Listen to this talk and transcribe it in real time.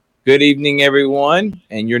Good evening, everyone.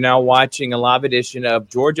 And you're now watching a live edition of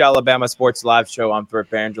Georgia Alabama Sports Live Show. I'm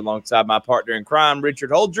Thrift Barringer alongside my partner in crime,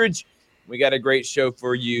 Richard Holdridge. We got a great show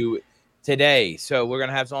for you today. So we're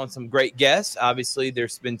going to have on some great guests. Obviously,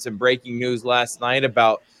 there's been some breaking news last night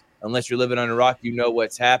about, unless you're living under a rock, you know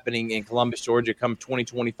what's happening in Columbus, Georgia come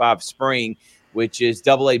 2025 spring, which is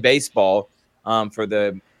AA baseball for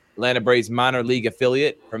the Atlanta Braves minor league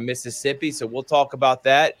affiliate from Mississippi. So we'll talk about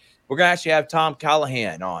that. We're going to actually have Tom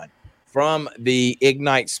Callahan on from the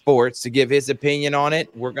Ignite Sports to give his opinion on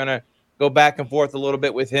it. We're going to go back and forth a little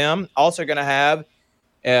bit with him. Also going to have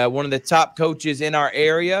one of the top coaches in our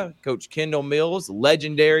area, Coach Kendall Mills,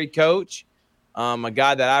 legendary coach, a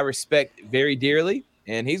guy that I respect very dearly.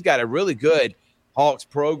 And he's got a really good Hawks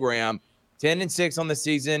program, 10-6 on the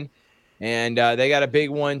season. And they got a big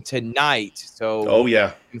one tonight. So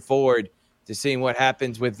looking forward to seeing what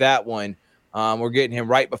happens with that one. We're getting him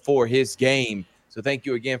right before his game. So thank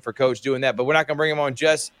you again for Coach doing that. But we're not going to bring him on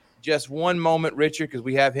just one moment, Richard, because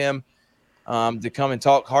we have him to come and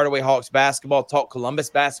talk Hardaway Hawks basketball, talk Columbus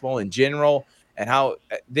basketball in general, and how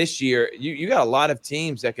this year you got a lot of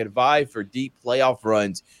teams that could vie for deep playoff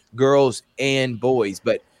runs, girls and boys.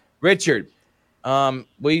 But, Richard,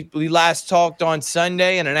 we last talked on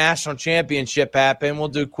Sunday and a national championship happened. We'll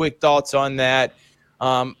do quick thoughts on that.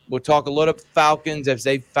 We'll talk a little Falcons as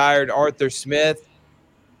they fired Arthur Smith.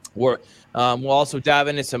 We'll also dive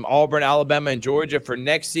into some Auburn, Alabama, and Georgia for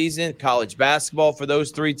next season, college basketball for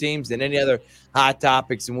those three teams, and any other hot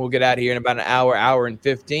topics. And we'll get out of here in about an hour and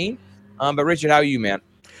 15. But, Richard, how are you, man?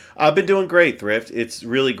 I've been doing great, Thrift. It's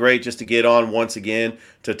really great just to get on once again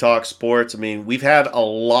to talk sports. I mean, we've had a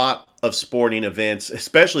lot of sporting events,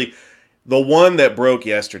 especially the one that broke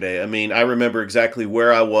yesterday. I mean, I remember exactly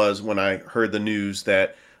where I was when I heard the news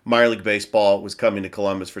that minor league baseball was coming to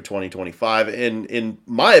Columbus for 2025. And in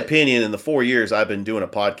my opinion, in the 4 years I've been doing a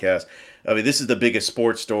podcast, I mean, this is the biggest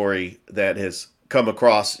sports story that has come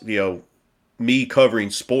across, me covering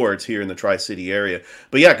sports here in the Tri-City area.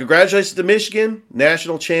 But yeah, congratulations to Michigan,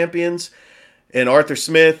 national champions, and Arthur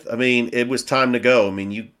Smith. I mean, it was time to go. I mean,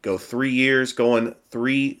 you go 3 years going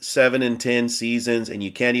 3, 7, and 10 seasons, and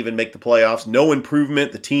you can't even make the playoffs. No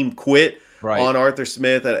improvement. The team quit on Arthur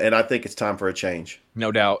Smith, and I think it's time for a change.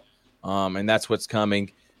 No doubt. And that's what's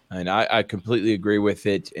coming. And I completely agree with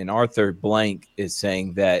it. And Arthur Blank is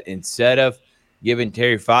saying that instead of giving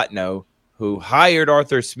Terry Fontenot, who hired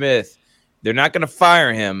Arthur Smith, they're not going to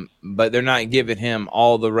fire him, but they're not giving him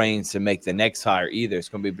all the reins to make the next hire either. It's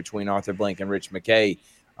going to be between Arthur Blank and Rich McKay,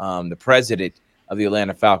 the president of the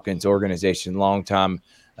Atlanta Falcons organization, longtime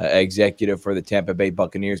executive for the Tampa Bay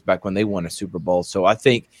Buccaneers back when they won a Super Bowl. So I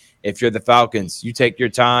think if you're the Falcons, you take your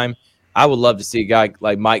time. I would love to see a guy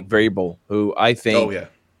like Mike Vrabel, who I think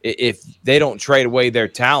if they don't trade away their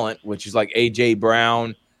talent, which is like A.J.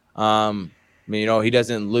 Brown, he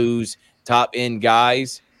doesn't lose top-end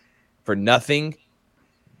guys for nothing.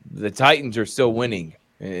 The Titans are still winning.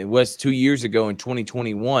 It was 2 years ago in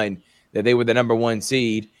 2021 that they were the number one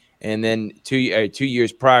seed. And then 2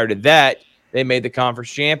 years prior to that, they made the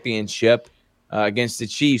conference championship against the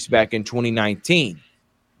Chiefs back in 2019.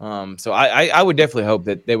 So I would definitely hope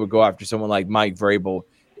that they would go after someone like Mike Vrabel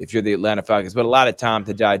if you're the Atlanta Falcons. But a lot of time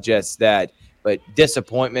to digest that. But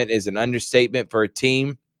disappointment is an understatement for a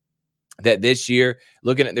team that this year,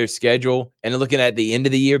 looking at their schedule and looking at the end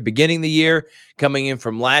of the year, beginning of the year, coming in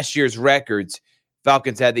from last year's records,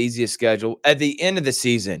 Falcons had the easiest schedule. At the end of the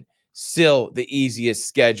season, still the easiest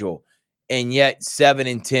schedule. And yet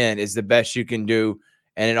 7-10 is the best you can do.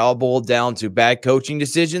 And it all boiled down to bad coaching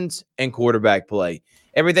decisions and quarterback play.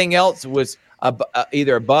 Everything else was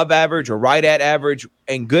either above average or right at average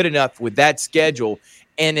and good enough with that schedule.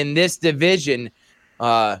 And in this division,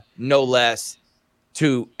 no less,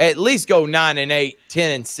 to at least go 9-8,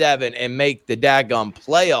 10-7, and make the daggum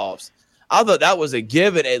playoffs. I thought that was a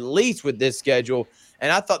given, at least with this schedule. And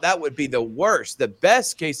I thought that would be the worst. The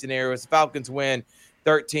best case scenario is the Falcons win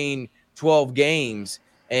 13, 12 games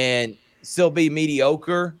and still be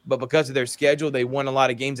mediocre. But because of their schedule, they won a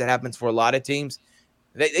lot of games. That happens for a lot of teams.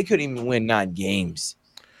 They couldn't even win 9 games.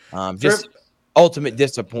 Just ultimate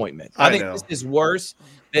disappointment. I think this is worse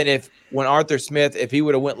than when Arthur Smith, if he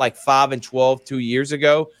would have went like 5-12 2 years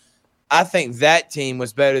ago. I think that team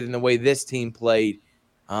was better than the way this team played.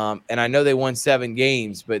 And I know they won 7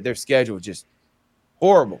 games, but their schedule was just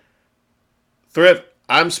horrible. Thrift,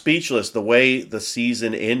 I'm speechless the way the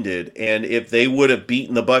season ended. And if they would have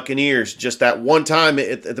beaten the Buccaneers just that one time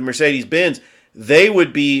at the Mercedes-Benz, they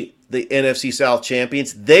would be the NFC South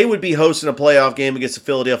champions. They would be hosting a playoff game against the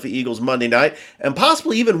Philadelphia Eagles Monday night and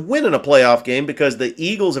possibly even winning a playoff game because the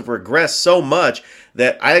Eagles have regressed so much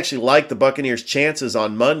that I actually like the Buccaneers' chances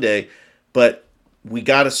on Monday. But we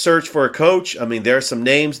got to search for a coach. I mean, there are some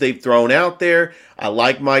names they've thrown out there. I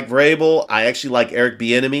like Mike Vrabel. I actually like Eric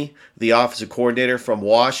Bieniemy, the offensive coordinator from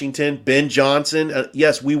Washington. Ben Johnson.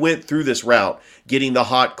 Yes, we went through this route, getting the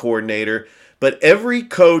hot coordinator. But every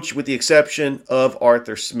coach, with the exception of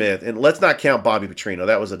Arthur Smith, and let's not count Bobby Petrino,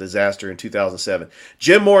 that was a disaster in 2007.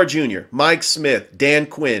 Jim Mora Jr., Mike Smith, Dan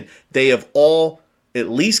Quinn, they have all at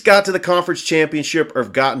least got to the conference championship or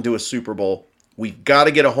have gotten to a Super Bowl. We've got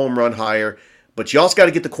to get a home run higher, but you also got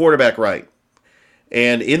to get the quarterback right.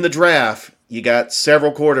 And in the draft, you got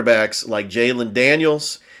several quarterbacks like Jalen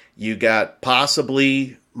Daniels. You got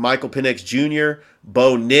possibly Michael Penix Jr.,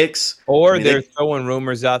 Bo Nix. Or they're throwing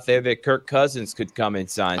rumors out there that Kirk Cousins could come and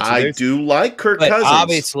sign. So I do like Kirk Cousins.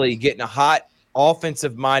 Obviously, getting a hot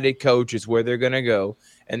offensive-minded coach is where they're going to go,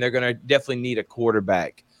 and they're going to definitely need a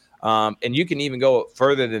quarterback. And you can even go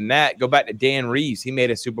further than that. Go back to Dan Reeves. He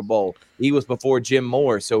made a Super Bowl. He was before Jim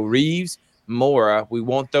Mora. So Reeves, Mora, we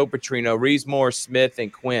won't throw Petrino, Reeves, Mora, Smith,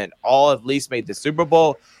 and Quinn all at least made the Super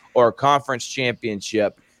Bowl or a conference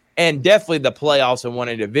championship, and definitely the playoffs and won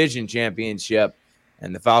a division championship.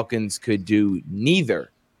 And the Falcons could do neither,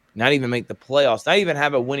 not even make the playoffs, not even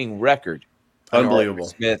have a winning record. Unbelievable.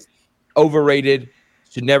 Smith, overrated,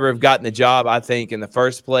 should never have gotten the job, I think, in the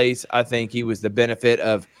first place. I think he was the benefit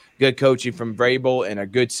of good coaching from Vrabel and a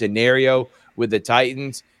good scenario with the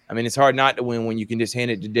Titans. I mean, it's hard not to win when you can just hand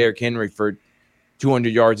it to Derrick Henry for 200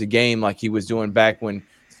 yards a game like he was doing back when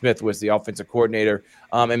Smith was the offensive coordinator.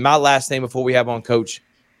 And my last name before we have on Coach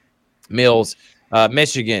Mills,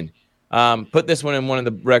 Michigan. Put this one in one of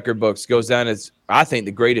the record books. Goes down as, I think,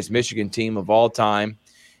 the greatest Michigan team of all time.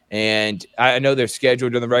 And I know their schedule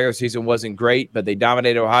during the regular season wasn't great, but they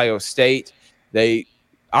dominated Ohio State. They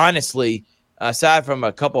honestly, aside from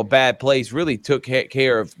a couple of bad plays, really took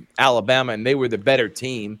care of Alabama, and they were the better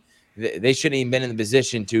team. They shouldn't even been in the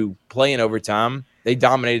position to play in overtime. They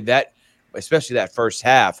dominated that, especially that first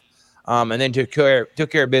half, and then took care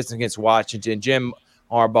of business against Washington. Jim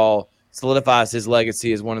Harbaugh solidifies his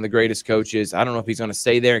legacy as one of the greatest coaches. I don't know if he's going to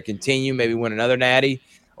stay there and continue, maybe win another natty,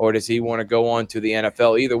 or does he want to go on to the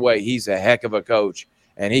NFL? Either way, he's a heck of a coach,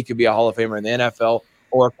 and he could be a Hall of Famer in the NFL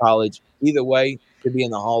or college. Either way, could be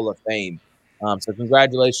in the Hall of Fame. So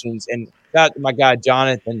congratulations. And shout out to my guy,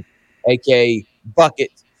 Jonathan, a.k.a.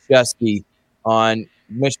 Bucket Shusky, on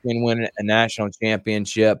Michigan winning a national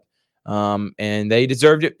championship. And they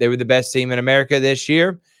deserved it. They were the best team in America this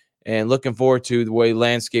year. And looking forward to the way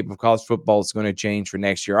landscape of college football is going to change for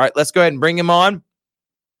next year. All right, let's go ahead and bring him on.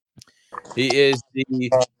 He is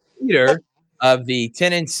the leader of the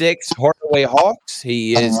 10-6 Hardaway Hawks.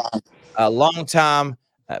 He is a longtime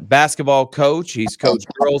basketball coach. He's coached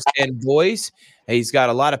girls and boys. He's got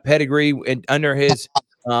a lot of pedigree under his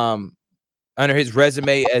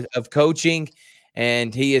resume of coaching,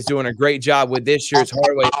 and he is doing a great job with this year's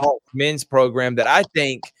Hardaway Hawks men's program that I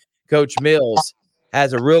think Coach Mills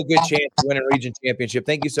has a real good chance to win a region championship.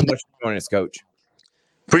 Thank you so much for joining us, Coach.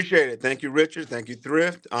 Appreciate it. Thank you, Richard. Thank you,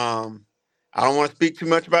 Thrift. I don't want to speak too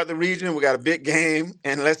much about the region. We got a big game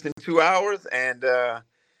in less than 2 hours, and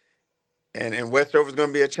Westover is going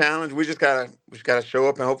to be a challenge. We just gotta show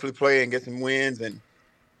up and hopefully play and get some wins and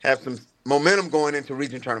have some momentum going into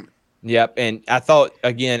region tournament. Yep, and I thought,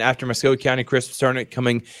 again, after Muskogee County Christmas Tournament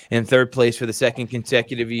coming in third place for the second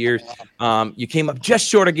consecutive year, you came up just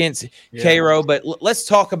short against Cairo. But let's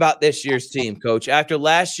talk about this year's team, Coach. After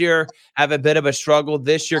last year, have a bit of a struggle.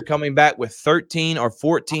 This year coming back with 13 or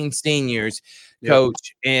 14 seniors,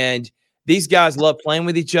 Coach. And these guys love playing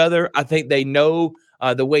with each other. I think they know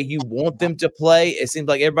the way you want them to play. It seems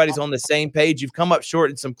like everybody's on the same page. You've come up short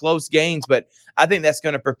in some close games, but I think that's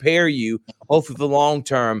going to prepare you, hopefully, for the long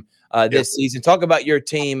term this season. Talk about your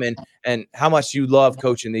team and how much you love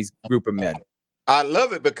coaching these group of men. I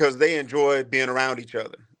love it because they enjoy being around each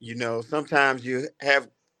other. You know, sometimes you have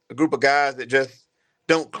a group of guys that just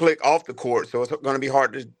don't click off the court, so it's going to be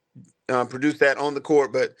hard to produce that on the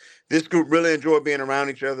court. But this group really enjoy being around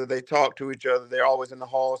each other. They talk to each other. They're always in the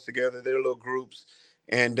halls together. They're little groups,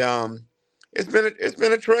 and it's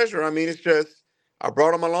been a treasure. I mean, it's just I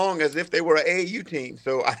brought them along as if they were an AAU team,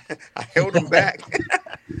 so I held them back.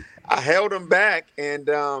 I held them back, and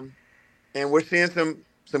we're seeing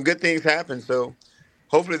some good things happen. So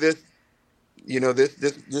hopefully this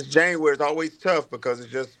January is always tough because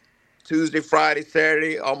it's just Tuesday, Friday,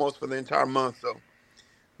 Saturday, almost for the entire month. So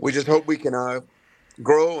we just hope we can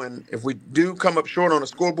grow, and if we do come up short on the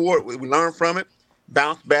scoreboard, we learn from it,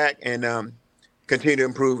 bounce back, and continue to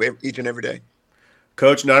improve each and every day.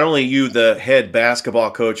 Coach, not only you the head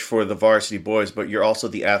basketball coach for the varsity boys, but you're also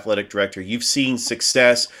the athletic director. You've seen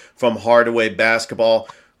success from Hardaway basketball,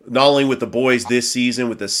 not only with the boys this season,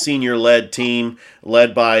 with the senior-led team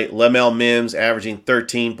led by Lemel Mims averaging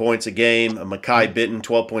 13 points a game, Makai Bitten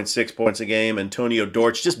 12.6 points a game, Antonio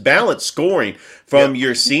Dortch, just balanced scoring from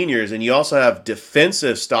your seniors. And you also have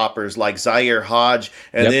defensive stoppers like Zaire Hodge,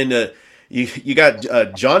 and then you got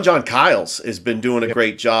John Kyles has been doing a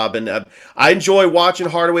great job, and I enjoy watching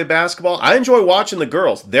Hardaway basketball. I enjoy watching the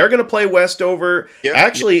girls. They're going to play Westover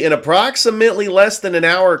actually in approximately less than an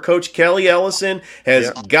hour. Coach Kelly Ellison has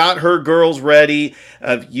got her girls ready.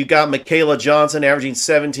 You got Michaela Johnson averaging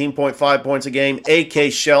 17.5 points a game.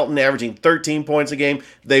 A.K. Shelton averaging 13 points a game.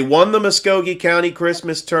 They won the Muskogee County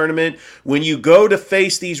Christmas Tournament. When you go to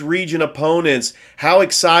face these region opponents, how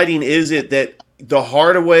exciting is it that the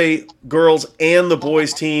Hardaway girls and the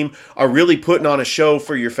boys team are really putting on a show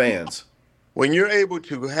for your fans? When you're able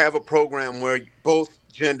to have a program where both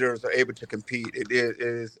genders are able to compete, it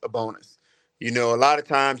is a bonus. A lot of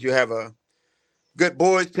times you have a good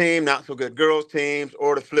boys team, not so good girls teams,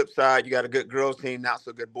 or the flip side, you got a good girls team, not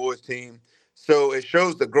so good boys team. So it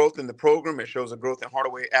shows the growth in the program. It shows the growth in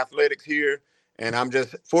Hardaway athletics here. And I'm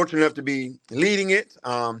just fortunate enough to be leading it.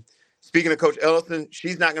 Speaking of Coach Ellison,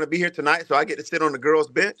 she's not going to be here tonight, so I get to sit on the girls'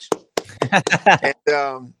 bench.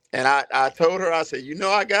 and I told her, I said,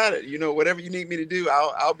 I got it. Whatever you need me to do,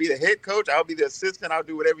 I'll be the head coach. I'll be the assistant. I'll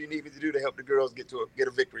do whatever you need me to do to help the girls get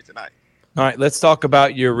a victory tonight. All right, let's talk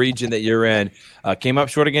about your region that you're in. Came up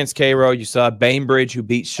short against Cairo. You saw Bainbridge, who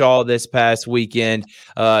beat Shaw this past weekend.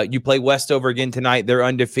 You play Westover again tonight. They're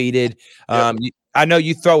undefeated. I know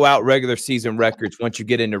you throw out regular season records once you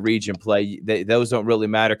get into region play. Those don't really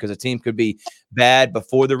matter because a team could be bad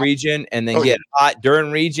before the region and then get hot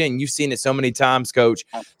during region. You've seen it so many times, Coach.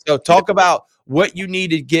 So talk about what you need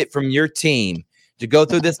to get from your team to go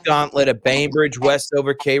through this gauntlet of Bainbridge,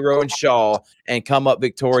 Westover, Cairo, and Shaw and come up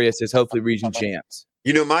victorious as hopefully region champs.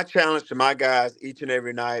 My challenge to my guys each and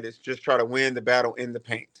every night is just try to win the battle in the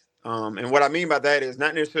paint. And what I mean by that is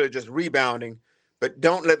not necessarily just rebounding, but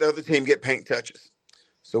don't let the other team get paint touches.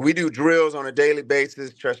 So we do drills on a daily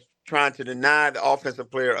basis, just trying to deny the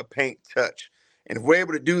offensive player a paint touch. And if we're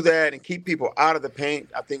able to do that and keep people out of the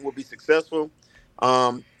paint, I think we'll be successful.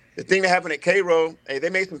 The thing that happened at Cairo,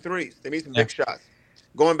 they made some threes. They made some big shots.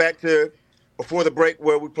 Going back to before the break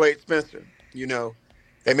where we played Spencer,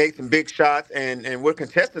 they made some big shots, and we're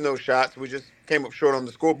contesting those shots. We just came up short on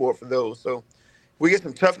the scoreboard for those. So we get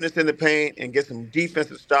some toughness in the paint and get some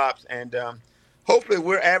defensive stops, and hopefully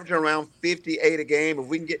we're averaging around 58 a game. If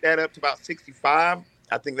we can get that up to about 65,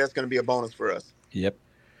 I think that's going to be a bonus for us. Yep.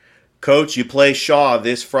 Coach, you play Shaw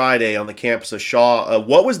this Friday on the campus of Shaw.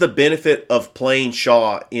 What was the benefit of playing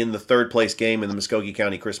Shaw in the third place game in the Muskogee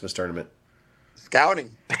County Christmas Tournament?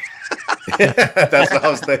 Scouting. That's what I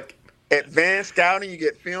was thinking. Advanced scouting, you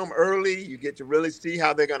get film early. You get to really see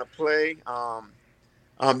how they're going to play.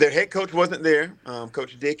 Their head coach wasn't there,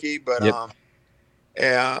 Coach Dickey, but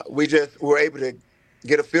we just were able to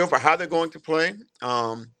get a feel for how they're going to play.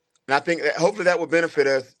 And I think that hopefully that will benefit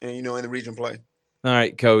us, in the region play. All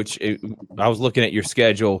right, Coach. I was looking at your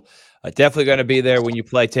schedule. Definitely going to be there when you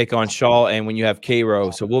take on Shaw and when you have Cairo.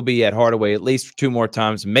 So we'll be at Hardaway at least 2 more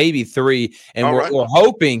times, maybe 3. And we're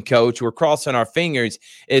hoping, Coach, we're crossing our fingers,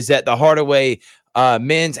 is that the Hardaway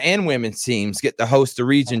men's and women's teams get to host the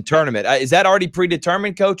region tournament. Is that already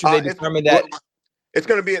predetermined, Coach? Or they determined that? It's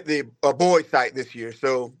going to be at the boys' site this year.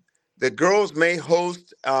 So the girls may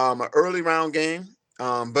host an early round game,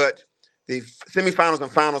 but the semifinals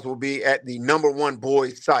and finals will be at the number 1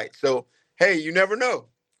 boys' site. So, hey, you never know.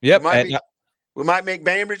 Yep. We might make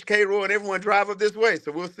Bainbridge, Cairo, and everyone drive up this way.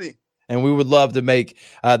 So we'll see. And we would love to make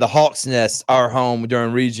the Hawks Nest our home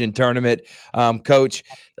during region tournament. Coach,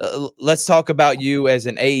 let's talk about you as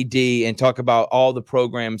an AD and talk about all the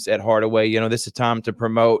programs at Hardaway. This is time to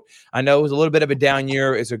promote. I know it was a little bit of a down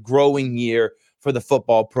year. It's a growing year for the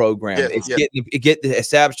football program. Getting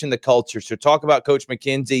establishing the culture. So talk about Coach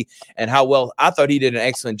McKenzie and how well I thought he did an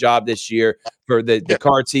excellent job this year for the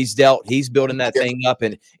cards he's dealt. He's building that thing up.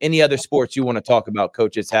 And any other sports you want to talk about,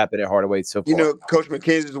 Coach, it's happened at Hardaway so far. Coach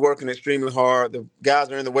McKenzie is working extremely hard. The guys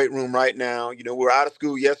are in the weight room right now. We're out of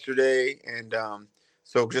school yesterday, and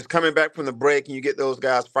so just coming back from the break, and you get those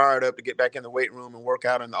guys fired up to get back in the weight room and work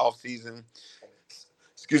out in the off season.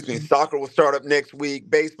 Soccer will start up next week.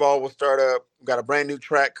 Baseball will start up. We've got a brand new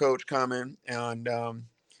track coach coming, and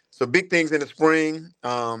so big things in the spring.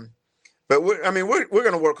 But we're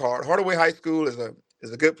going to work hard. Hardaway High School is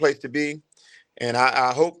a good place to be, and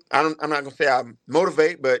I hope I'm not going to say I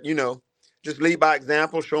motivate, but Just lead by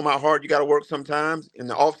example. Show them how hard you got to work sometimes in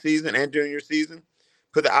the off season and during your season.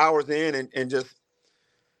 Put the hours in and just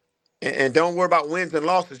and don't worry about wins and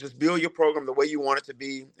losses. Just build your program the way you want it to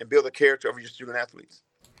be and build the character of your student athletes.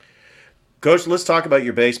 Coach, let's talk about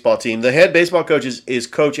your baseball team. The head baseball coach is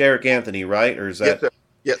Coach Eric Anthony, right? Or is that? Yes, sir.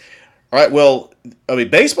 Yes. All right. Well, I mean,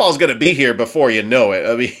 baseball is going to be here before you know it.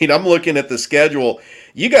 I mean, I'm looking at the schedule.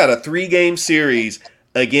 You got a 3-game series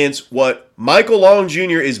against what Michael Long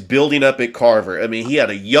Jr. is building up at Carver. I mean, he had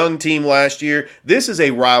a young team last year. This is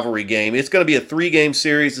a rivalry game. It's going to be a 3-game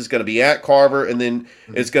series. It's going to be at Carver, and then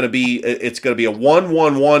it's going to be a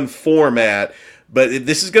 1-1-1 format. But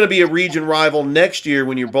this is going to be a region rival next year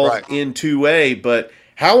when you're both in 2A. But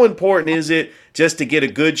how important is it just to get a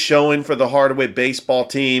good showing for the Hardaway baseball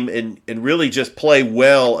team and really just play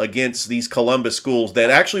well against these Columbus schools that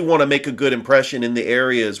actually want to make a good impression in the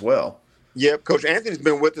area as well? Yep, Coach Anthony's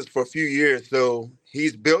been with us for a few years, so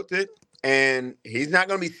he's built it, and he's not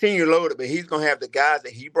going to be senior loaded, but he's going to have the guys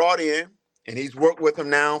that he brought in, and he's worked with them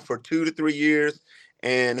now for 2 to 3 years,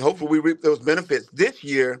 and hopefully we reap those benefits this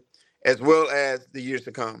year as well as the years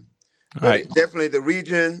to come. But definitely the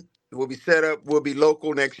region will be set up, will be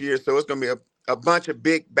local next year, so it's going to be a bunch of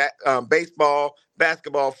big baseball,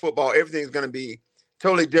 basketball, football. Everything's going to be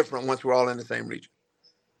totally different once we're all in the same region.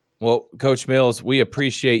 Well, Coach Mills, we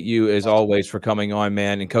appreciate you as always for coming on,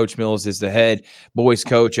 man. And Coach Mills is the head boys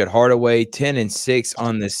coach at Hardaway, 10-6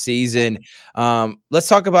 on the season. Let's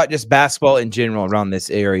talk about just basketball in general around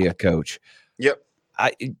this area, Coach. Yep.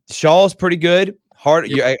 Shaw's pretty good.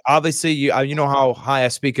 Obviously, you know how high I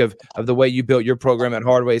speak of the way you built your program at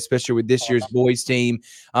Hardaway, especially with this year's boys team.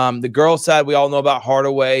 The girls side, we all know about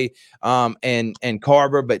Hardaway and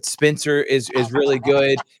Carver, but Spencer is really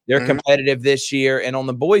good. They're competitive this year. And on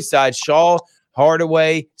the boys side, Shaw,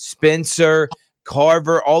 Hardaway, Spencer,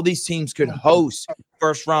 Carver, all these teams could host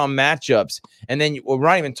first-round matchups. And then we're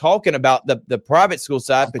not even talking about the private school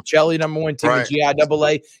side. Pacelli, number 1 team in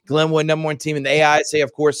GIAA. Glenwood, number 1 team in the AISA.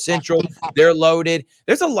 Of course, Central, they're loaded.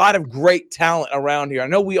 There's a lot of great talent around here. I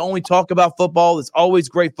know we only talk about football. There's always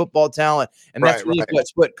great football talent, and that's really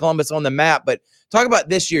what's put Columbus on the map. But talk about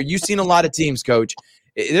this year. You've seen a lot of teams, Coach.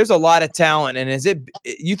 There's a lot of talent. And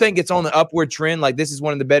you think it's on the upward trend? Like this is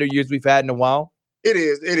one of the better years we've had in a while? It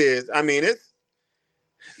is. It is. I mean, it's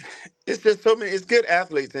just so many. It's good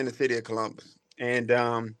athletes in the city of Columbus, and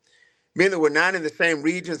being that we're not in the same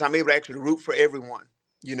regions, I'm able to actually root for everyone.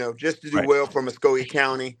 Just to do well for Muskogee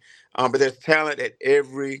County. But there's talent at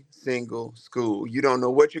every single school. You don't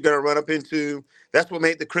know what you're going to run up into. That's what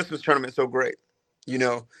made the Christmas tournament so great.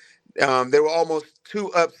 There were almost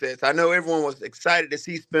 2 upsets. I know everyone was excited to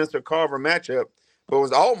see Spencer Carver matchup, but it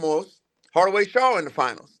was almost Hardaway Shaw in the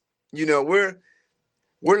finals.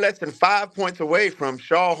 We're less than 5 points away from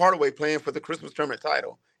Shaw Hardaway playing for the Christmas tournament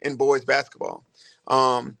title in boys basketball.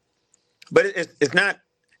 But it's not.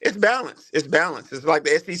 It's balanced. It's balanced. It's like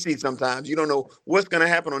the SEC sometimes. You don't know what's going to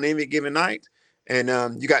happen on any given night. And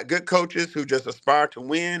you got good coaches who just aspire to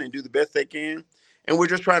win and do the best they can. And we're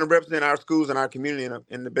just trying to represent our schools and our community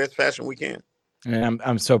in the best fashion we can. And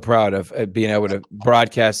I'm so proud of being able to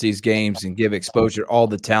broadcast these games and give exposure to all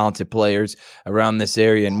the talented players around this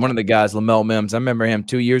area. And one of the guys, Lamel Mims, I remember him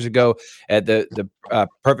 2 years ago at the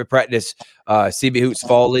Perfect Practice CB Hoots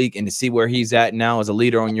Fall League, and to see where he's at now as a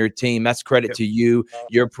leader on your team, that's credit to you,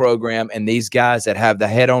 your program, and these guys that have the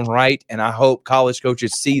head on right. And I hope college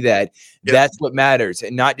coaches see that. That's what matters,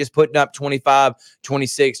 and not just putting up 25,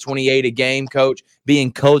 26, 28 a game, Coach,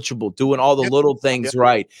 being coachable, doing all the little things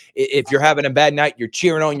right. If you're having a bad night, you're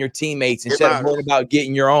cheering on your teammates instead of worrying about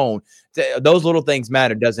getting your own. Those little things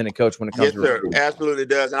matter, doesn't it, Coach, when it comes to recruiting? Absolutely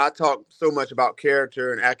does. And I talk so much about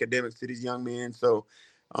character and academics to these young men. So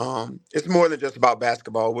it's more than just about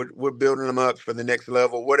basketball. We're building them up for the next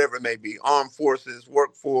level, whatever it may be, armed forces,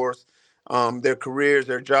 workforce, their careers,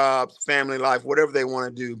 their jobs, family life, whatever they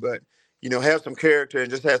want to do. But, have some character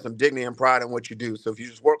and just have some dignity and pride in what you do. So if you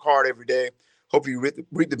just work hard every day, hope you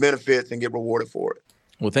reap the benefits and get rewarded for it.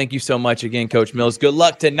 Well, thank you so much again, Coach Mills. Good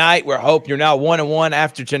luck tonight. We hope you're now 1-1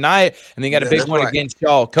 after tonight, and then got a big one against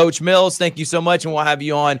Shaw. Coach Mills, thank you so much, and we'll have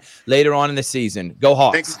you on later on in the season. Go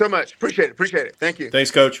Hawks. Thank you so much. Appreciate it. Thank you.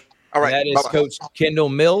 Thanks, Coach. All right. And that is Coach Kendall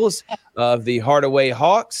Mills of the Hardaway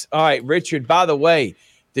Hawks. All right, Richard, by the way,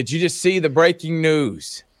 did you just see the breaking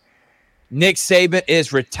news? Nick Saban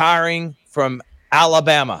is retiring from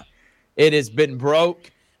Alabama. It has been broke.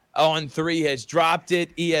 On3 has dropped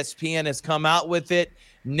it. ESPN has come out with it.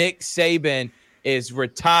 Nick Saban is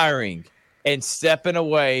retiring and stepping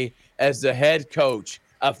away as the head coach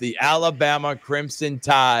of the Alabama Crimson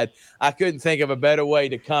Tide. I couldn't think of a better way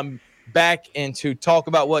to come back and to talk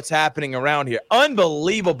about what's happening around here.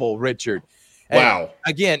 Unbelievable, Richard. Wow.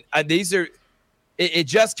 And again, these are it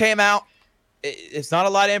just came out. It's not a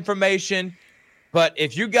lot of information, but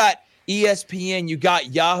if you got ESPN, you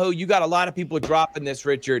got Yahoo, you got a lot of people dropping this,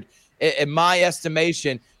 Richard. In my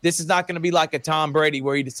estimation, this is not going to be like a Tom Brady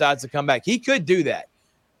where he decides to come back. He could do that.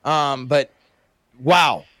 But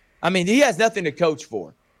wow. I mean, he has nothing to coach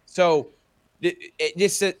for. So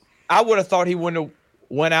I would have thought he wouldn't have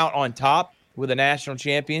went out on top with a national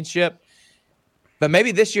championship. But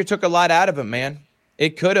maybe this year took a lot out of him, man.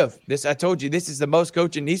 It could have. I told you, this is the most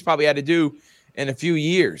coaching he's probably had to do in a few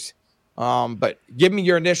years. But give me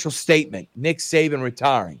your initial statement. Nick Saban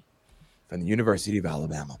retiring from the University of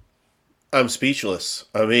Alabama. I'm speechless.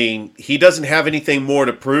 I mean, he doesn't have anything more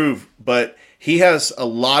to prove, but he has a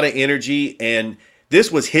lot of energy, and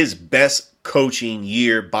this was his best coaching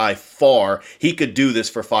year by far. He could do this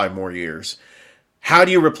for 5 more years. How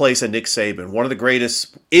do you replace a Nick Saban, one of the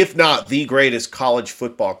greatest, if not the greatest college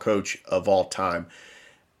football coach of all time?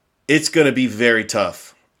 It's going to be very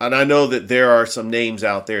tough. And I know that there are some names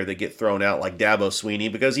out there that get thrown out like Dabo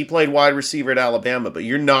Swinney because he played wide receiver at Alabama, but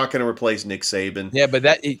you're not going to replace Nick Saban. Yeah,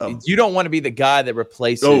 but you don't want to be the guy that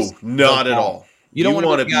replaces. Oh, not at all. You don't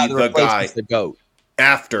want to be the guy the GOAT.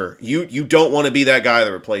 After you don't want to be that guy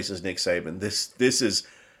that replaces Nick Saban. This is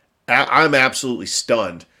I'm absolutely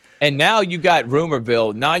stunned. And now you got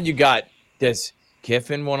Rumorville. Now you got, does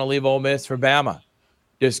Kiffin want to leave Ole Miss for Bama?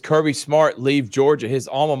 Does Kirby Smart leave Georgia, his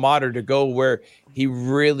alma mater, to go where he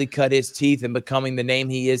really cut his teeth in becoming the name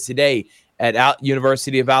he is today at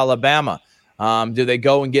University of Alabama? Do they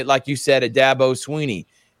go and get, like you said, a Dabo Swinney?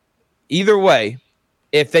 Either way,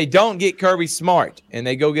 if they don't get Kirby Smart and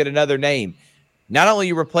they go get another name, not only are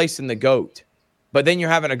you replacing the GOAT, but then you're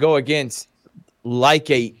having to go against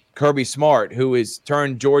like a Kirby Smart, who has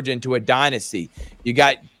turned Georgia into a dynasty. You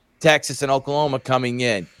got Texas and Oklahoma coming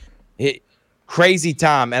in. Crazy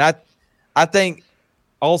time. And I think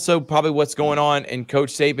also probably what's going on in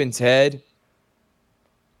Coach Saban's head,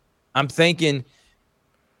 I'm thinking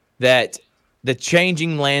that the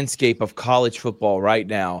changing landscape of college football right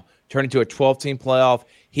now, turned into a 12-team playoff,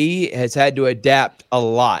 he has had to adapt a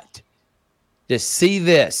lot. To see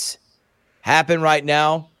this happen right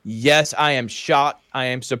now, yes, I am shocked. I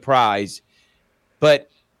am surprised. But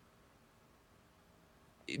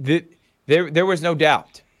there was no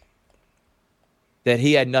doubt that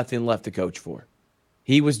he had nothing left to coach for.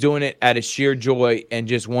 He was doing it out of sheer joy and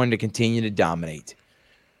just wanted to continue to dominate.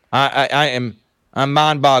 I'm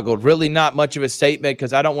mind-boggled. Really not much of a statement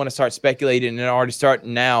because I don't want to start speculating and already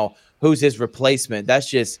starting now who's his replacement. That's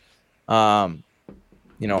just, hot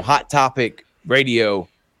topic radio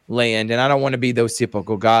land, and I don't want to be those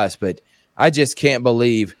typical guys, but I just can't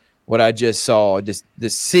believe what I just saw. Just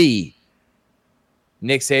to see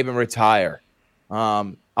Nick Saban retire.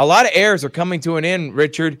 A lot of heirs are coming to an end,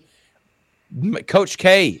 Richard. Coach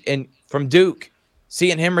K from Duke,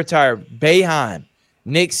 seeing him retire. Boeheim,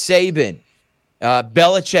 Nick Saban,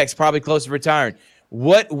 Belichick's probably close to retiring.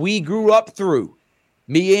 What we grew up through,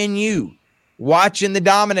 me and you, watching the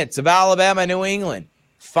dominance of Alabama and New England,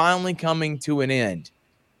 finally coming to an end.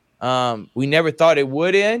 We never thought it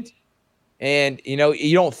would end. And,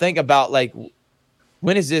 you don't think about, like,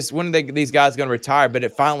 when are these guys going to retire? But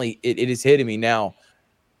it finally is hitting me now.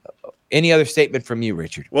 Any other statement from you,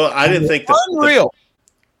 Richard? Well, I didn't think unreal.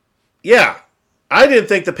 I didn't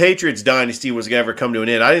think the Patriots dynasty was going to ever come to an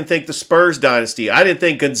end. I didn't think the Spurs dynasty. I didn't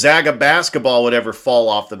think Gonzaga basketball would ever fall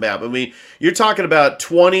off the map. I mean, you're talking about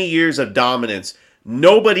 20 years of dominance.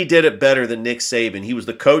 Nobody did it better than Nick Saban. He was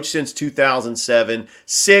the coach since 2007,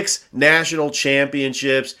 6 national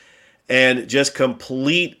championships, and just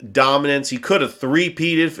complete dominance. He could have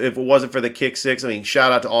three-peated if it wasn't for the kick six. I mean,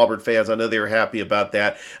 shout out to Auburn fans. I know they were happy about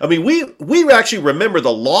that. I mean, we actually remember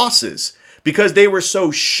the losses because they were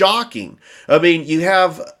so shocking. I mean, you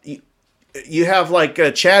have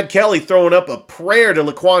like Chad Kelly throwing up a prayer to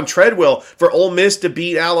Laquan Treadwell for Ole Miss to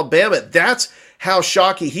beat Alabama. That's how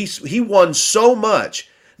shocking. He won so much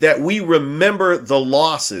that we remember the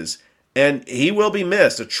losses, and he will be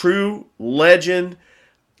missed. A true legend.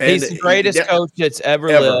 He's the greatest coach that's ever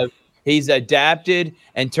lived. He's adapted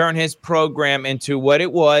and turned his program into what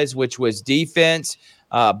it was, which was defense,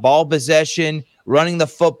 ball possession, running the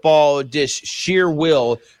football, just sheer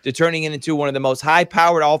will, to turning it into one of the most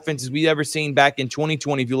high-powered offenses we've ever seen back in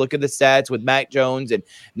 2020. If you look at the stats with Mac Jones and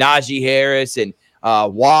Najee Harris and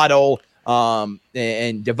Waddle and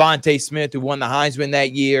Devontae Smith, who won the Heisman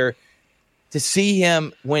that year, to see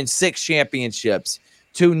him win 6 championships,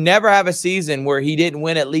 to never have a season where he didn't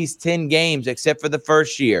win at least 10 games except for the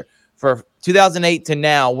first year. For 2008 to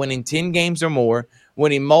now, winning 10 games or more,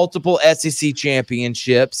 winning multiple SEC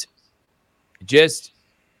championships, just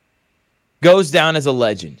goes down as a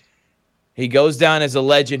legend. He goes down as a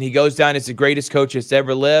legend. He goes down as the greatest coach that's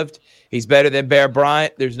ever lived. He's better than Bear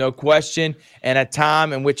Bryant. There's no question. And a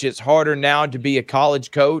time in which it's harder now to be a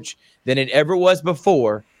college coach than it ever was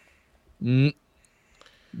before. Nick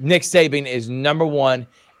Saban is number one,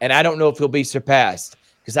 and I don't know if he'll be surpassed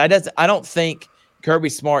because I don't think Kirby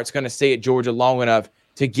Smart's going to stay at Georgia long enough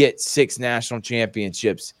to get 6 national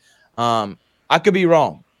championships. I could be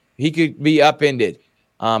wrong. He could be upended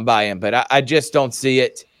by him, but I just don't see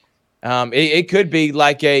it. It could be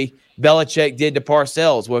like a Belichick did to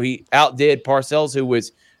Parcells, where he outdid Parcells, who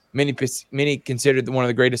was many considered one of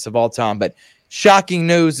the greatest of all time. But shocking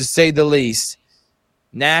news, to say the least.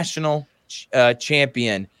 National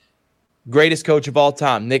champion, greatest coach of all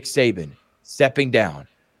time, Nick Saban, stepping down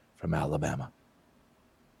from Alabama.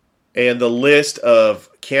 And the list of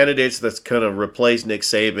candidates that's going to replace Nick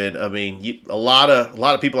Saban, I mean, a lot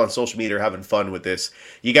of people on social media are having fun with this.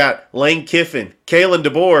 You got Lane Kiffin, Kalen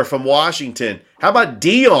DeBoer from Washington. How about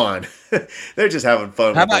Dion? They're just having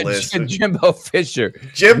fun with the list. Jimbo Fisher?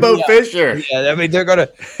 Fisher. Yeah, I mean they're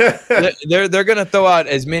gonna throw out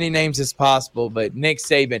as many names as possible, but Nick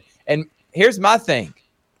Saban. And here's my thing.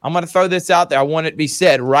 I'm going to throw this out there. I want it to be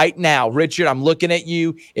said right now. Richard, I'm looking at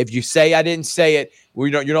you. If you say I didn't say it,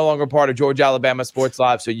 you're no longer part of Georgia Alabama Sports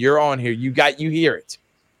Live, so you're on here. You hear it.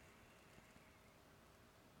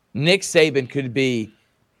 Nick Saban could be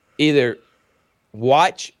either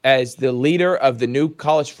watch as the leader of the new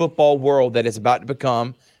college football world that is about to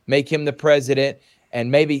become, make him the president, and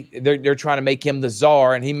maybe they're trying to make him the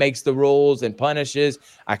czar, and he makes the rules and punishes.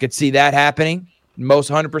 I could see that happening, most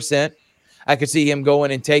 100%. I could see him going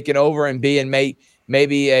and taking over and being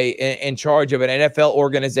maybe in charge of an NFL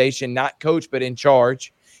organization, not coach, but in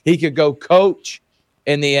charge. He could go coach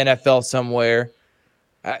in the NFL somewhere.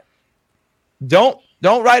 Don't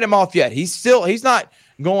write him off yet. He's not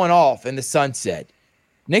going off in the sunset.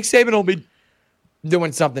 Nick Saban will be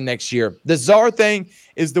doing something next year. The czar thing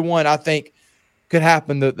is the one I think could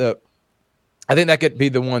happen. I think that could be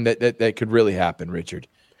the one that could really happen, Richard.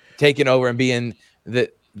 Taking over and being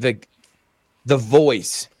the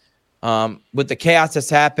voice with the chaos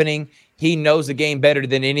that's happening. He knows the game better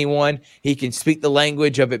than anyone. He can speak the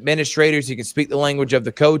language of administrators. He can speak the language of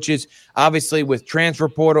the coaches. Obviously, with transfer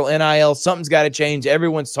portal, NIL, something's got to change.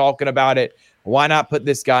 Everyone's talking about it. Why not put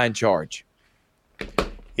this guy in charge?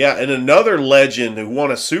 Yeah, and another legend who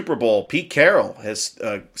won a Super Bowl, Pete Carroll, has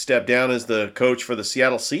stepped down as the coach for the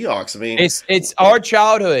Seattle Seahawks. I mean, it's our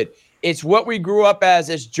childhood. It's what we grew up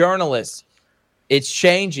as journalists. It's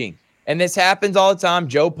changing. And this happens all the time.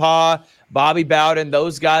 Joe Pa, Bobby Bowden,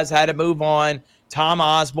 those guys had to move on. Tom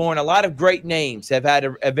Osborne, a lot of great names have had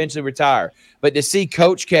to eventually retire. But to see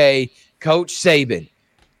Coach K, Coach Saban,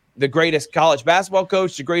 the greatest college basketball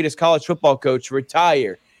coach, the greatest college football coach,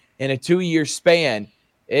 retire in a 2-year span,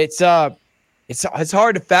 it's hard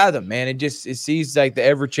to fathom, man. It seems like the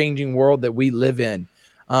ever-changing world that we live in.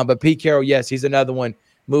 But Pete Carroll, yes, he's another one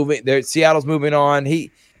moving. Seattle's moving on. He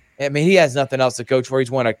has nothing else to coach for.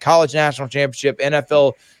 He's won a college national championship,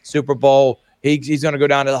 NFL Super Bowl. He's going to go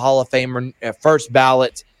down to the Hall of Fame, first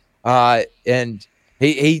ballot. And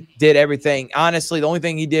he did everything. Honestly, the only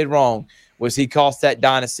thing he did wrong was he cost that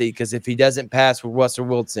dynasty, because if he doesn't pass with Russell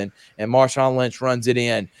Wilson and Marshawn Lynch runs it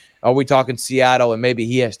in, are we talking Seattle and maybe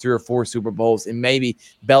he has 3 or 4 Super Bowls, and maybe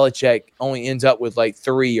Belichick only ends up with like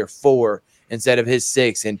 3 or 4 instead of his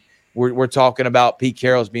 6. And we're talking about Pete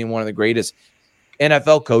Carroll as being one of the greatest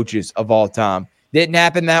NFL coaches of all time. Didn't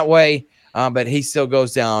happen that way, but he still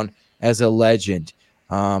goes down as a legend.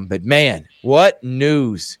 But man, what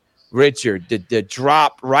news, Richard, the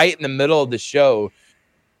drop right in the middle of the show.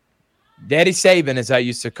 Daddy Saban, as I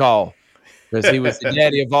used to call, because he was the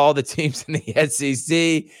daddy of all the teams in the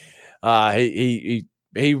SEC.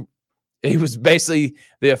 He was basically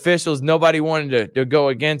the officials. Nobody wanted to go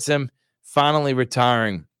against him. Finally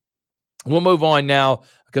retiring. We'll move on now,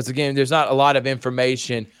 because, again, there's not a lot of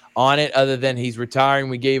information on it other than he's retiring.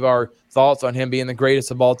 We gave our thoughts on him being the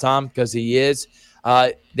greatest of all time, because he is.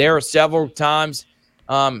 There are several times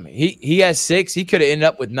he has 6. He could have ended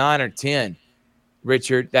up with 9 or 10,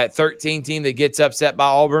 Richard. That 13 team that gets upset by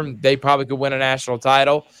Auburn, they probably could win a national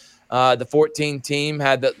title. The 14 team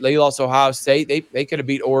they lost Ohio State. They could have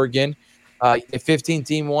beat Oregon. The 15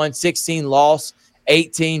 team won, 16 lost,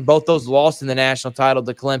 18. Both those lost in the national title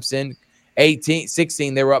to Clemson.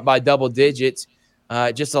 16, they were up by double digits.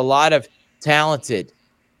 Just a lot of talented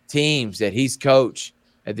teams that he's coached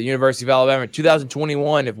at the University of Alabama. In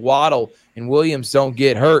 2021, if Waddle and Williams don't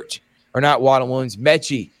get hurt, or not Waddle, Williams,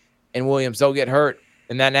 Mechie and Williams don't get hurt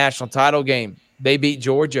in that national title game, They beat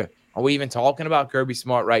Georgia. Are we even talking about Kirby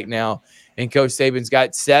Smart right now? And Coach Saban's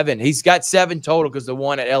got 7. He's got 7 total because the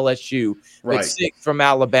one at LSU, but Right. 6 from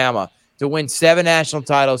Alabama to win 7 national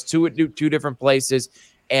titles, 2 at 2 different places.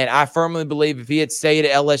 And I firmly believe if he had stayed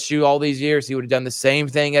at LSU all these years, he would have done the same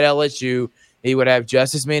thing at LSU. He would have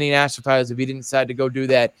just as many national titles if he didn't decide to go do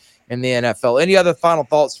that in the NFL. Any other final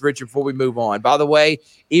thoughts, Richard, before we move on? By the way,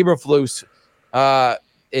 Eberflus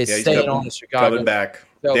is staying on the Chicago. Coming back.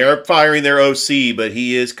 So, they're firing their OC, but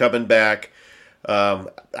he is coming back.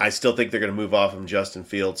 I still think they're going to move off him, Justin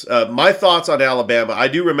Fields. My thoughts on Alabama, I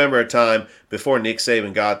do remember a time before Nick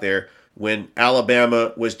Saban got there when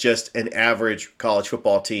Alabama was just an average college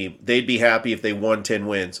football team. They'd be happy if they won 10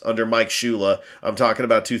 wins. Under Mike Shula, I'm talking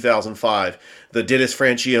about 2005, the Dennis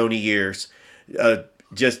Franchione years.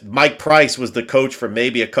 Just Mike Price was the coach for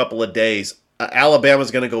maybe a couple of days.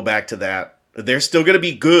 Alabama's going to go back to that. They're still going to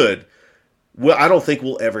be good. Well, I don't think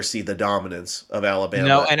we'll ever see the dominance of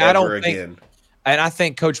Alabama again. And I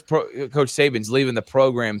think Coach Saban's leaving the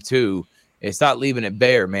program too. It's not leaving it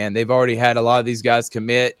bare, man. They've already had a lot of these guys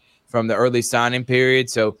commit from the early signing period,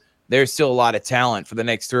 so there's still a lot of talent for the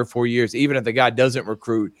next 3 or 4 years, even if the guy doesn't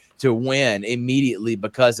recruit, to win immediately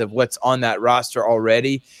because of what's on that roster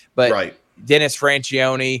already. But right. Dennis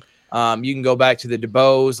Franchione, you can go back to the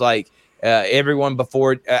DeBows, everyone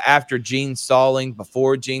after Gene Stalling,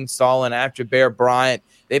 after Bear Bryant.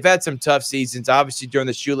 They've had some tough seasons, obviously during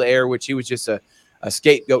the Shula era, which he was just a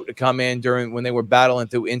scapegoat to come in during when they were battling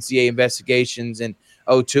through NCAA investigations in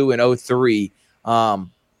 2002 and 2003.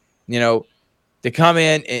 To come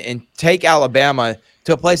in and take Alabama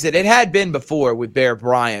to a place that it had been before with Bear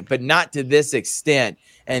Bryant, but not to this extent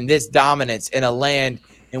and this dominance in a land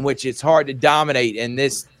in which it's hard to dominate in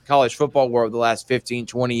this college football world the last 15,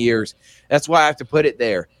 20 years. That's why I have to put it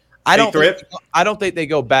there. I don't think they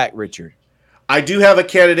go back, Richard. I do have a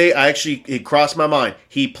candidate. It crossed my mind.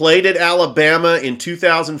 He played at Alabama in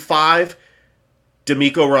 2005.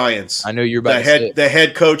 DeMeco Ryans. I know you're about to say it. The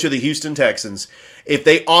head coach of the Houston Texans. If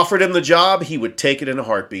they offered him the job, he would take it in a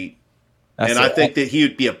heartbeat. I think that he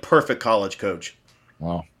would be a perfect college coach.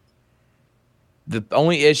 Wow. The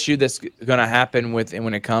only issue that's going to happen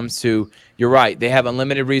when it comes to, you're right, they have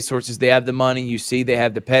unlimited resources. They have the money. You see, they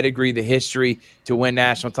have the pedigree, the history to win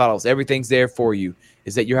national titles. Everything's there for you,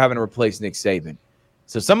 is that you're having to replace Nick Saban.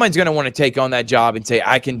 So somebody's going to want to take on that job and say,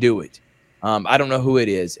 I can do it. I don't know who it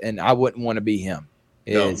is, and I wouldn't want to be him.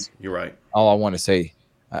 No, you're right. All I want to say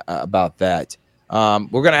about that. We're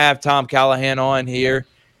going to have Tom Callahan on here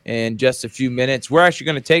in just a few minutes. We're actually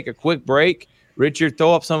going to take a quick break. Richard,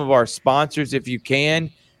 throw up some of our sponsors if you can,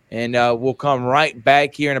 and we'll come right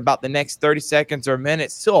back here in about the next 30 seconds or a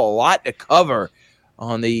minute. Still a lot to cover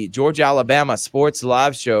on the Georgia-Alabama Sports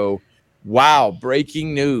Live Show. Wow,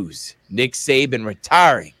 breaking news. Nick Saban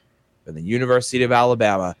retiring from the University of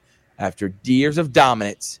Alabama after years of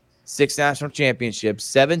dominance, 6 national championships,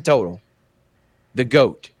 7 total. The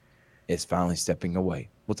GOAT is finally stepping away.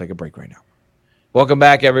 We'll take a break right now. Welcome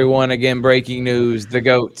back, everyone. Again, breaking news. The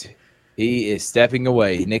GOAT. He is stepping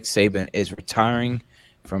away. Nick Saban is retiring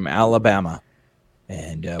from Alabama.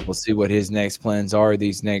 And we'll see what his next plans are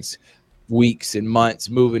these next weeks and months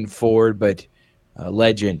moving forward. But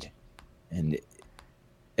legend and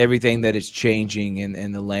everything that is changing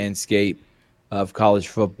in the landscape of college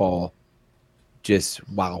football. Just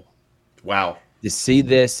wow. Wow. To see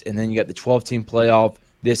this, and then you got the 12-team playoff.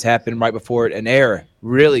 This happened right before it, an era,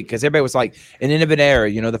 really, because everybody was like, an end of an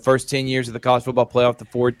era. The first 10 years of the college football playoff, the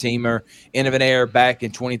 4-teamer, end of an era back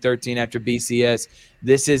in 2013 after BCS.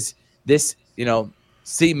 This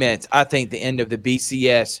cements, I think, the end of the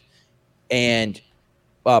BCS and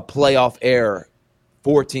playoff era,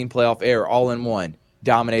 4-team playoff era, all in one,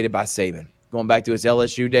 dominated by Saban. Going back to his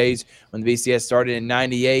LSU days when the BCS started in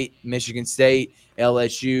 98, Michigan State,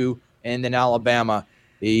 LSU, and then Alabama.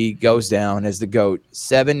 He goes down as the GOAT.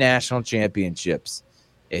 7 national championships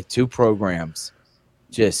at 2 programs.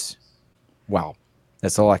 Just, wow.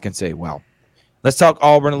 That's all I can say. Wow. Let's talk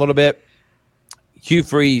Auburn a little bit. Hugh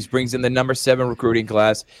Freeze brings in the number 7 recruiting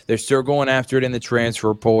class. They're still going after it in the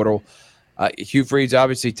transfer portal. Hugh Freeze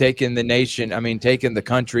obviously taking the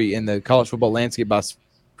country in the college football landscape by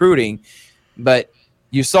recruiting. But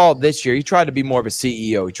you saw this year, he tried to be more of a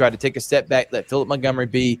CEO. He tried to take a step back, let Philip Montgomery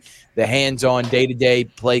be the hands-on, day-to-day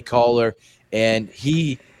play caller, and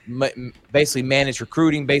he basically managed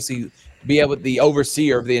recruiting, basically be able to the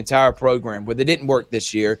overseer of the entire program. But it didn't work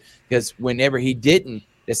this year because whenever he didn't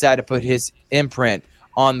decide to put his imprint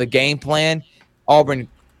on the game plan, Auburn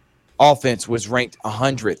offense was ranked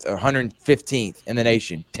 100th or 115th in the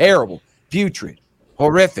nation. Terrible, putrid,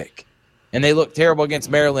 horrific. and they looked terrible against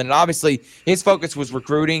Maryland. And obviously, his focus was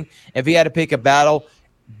recruiting. If he had to pick a battle,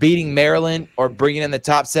 beating Maryland or bringing in the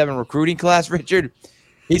top 7 recruiting class, Richard,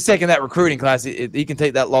 he's taking that recruiting class. He can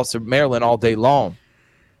take that loss to Maryland all day long.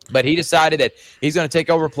 But he decided that he's going to take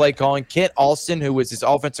over play calling. Kent Alston, who was his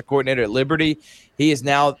offensive coordinator at Liberty, he is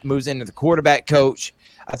now moves into the quarterback coach.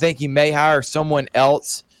 I think he may hire someone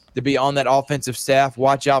else to be on that offensive staff.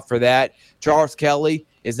 Watch out for that. Charles Kelly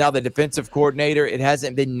is now the defensive coordinator. It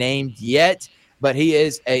hasn't been named yet, but he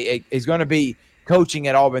is he's going to be coaching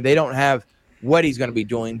at Auburn. They don't have what he's going to be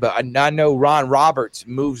doing, but I know Ron Roberts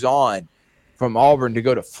moves on from Auburn to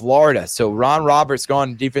go to Florida. So Ron Roberts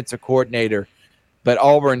gone defensive coordinator. But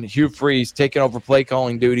Auburn, Hugh Freeze taking over play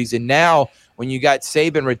calling duties. And now when you got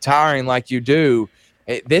Saban retiring like you do,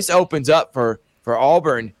 this opens up for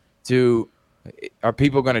Auburn to – are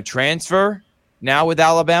people going to transfer now with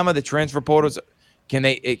Alabama? The transfer portals, can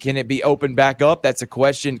it be opened back up? That's a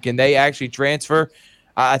question. Can they actually transfer?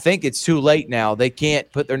 I think it's too late now. They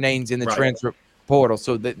can't put their names in the transfer portal.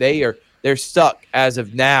 So that they're stuck as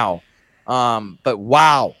of now. But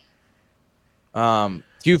wow.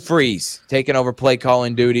 Hugh Freeze taking over play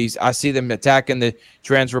calling duties. I see them attacking the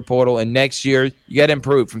transfer portal. And next year, you got to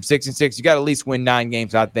improve from 6-6. You got to at least win 9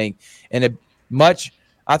 games, I think. And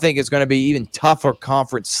I think it's going to be even tougher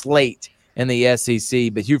conference slate in the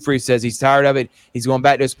SEC. But Hugh Freeze says he's tired of it. He's going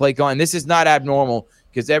back to his play calling. And this is not abnormal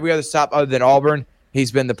because every other stop other than Auburn,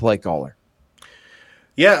 he's been the play caller.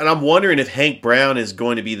 Yeah, and I'm wondering if Hank Brown is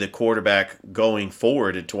going to be the quarterback going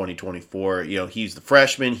forward in 2024. He's the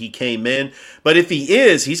freshman. He came in. But if he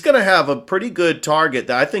is, he's going to have a pretty good target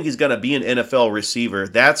that I think he's going to be an NFL receiver.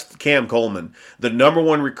 That's Cam Coleman, the number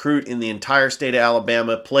 1 recruit in the entire state of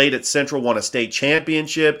Alabama, played at Central, won a state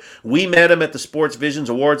championship. We met him at the Sports Visions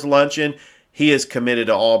Awards luncheon. He is committed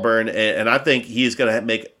to Auburn, and I think he is going to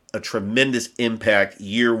make a tremendous impact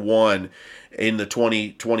year 1 in the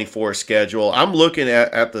 2024 schedule. I'm looking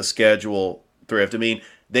at the schedule, Thrift. I mean,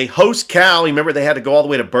 they host Cal. Remember, they had to go all the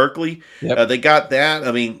way to Berkeley. Yep. They got that.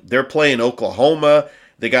 I mean, they're playing Oklahoma.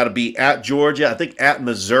 They got to be at Georgia. I think at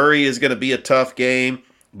Missouri is going to be a tough game.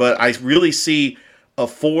 But I really see a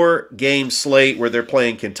 4-game slate where they're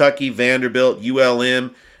playing Kentucky, Vanderbilt,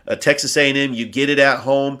 ULM, Texas A&M. You get it at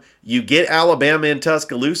home. You get Alabama in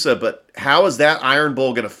Tuscaloosa, but how is that Iron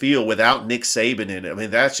Bowl going to feel without Nick Saban in it? I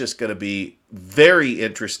mean, that's just going to be very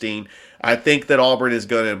interesting. I think that Auburn is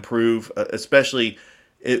going to improve, especially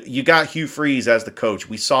you got Hugh Freeze as the coach.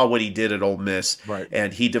 We saw what he did at Ole Miss, right?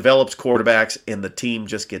 And he develops quarterbacks, and the team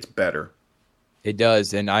just gets better. It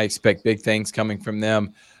does, and I expect big things coming from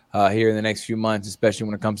them here in the next few months, especially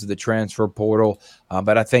when it comes to the transfer portal.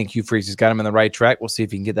 But I think Hugh Freeze has got him on the right track. We'll see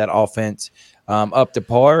if he can get that offense up to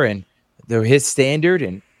par and his standard,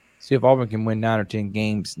 and see if Auburn can win 9 or 10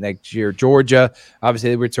 games next year. Georgia,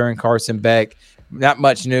 obviously, they return Carson Beck. Not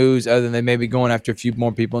much news other than they may be going after a few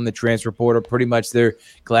more people in the transfer portal. Pretty much their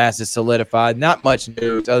class is solidified. Not much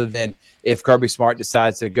news other than if Kirby Smart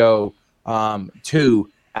decides to go to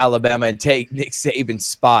Alabama and take Nick Saban's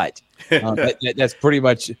spot. That's pretty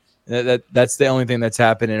much that's the only thing that's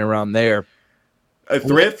happening around there.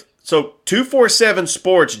 Thrift. So 247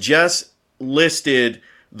 Sports just listed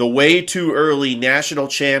the way too early national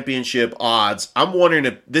championship odds. I'm wondering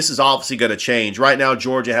if this is obviously going to change. Right now,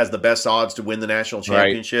 Georgia has the best odds to win the national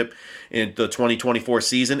championship in the 2024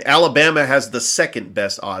 season. Alabama has the second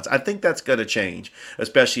best odds. I think that's going to change,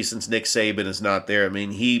 especially since Nick Saban is not there. I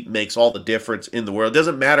mean, he makes all the difference in the world. It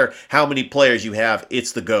doesn't matter how many players you have.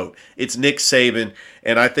 It's the GOAT. It's Nick Saban,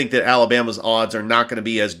 and I think that Alabama's odds are not going to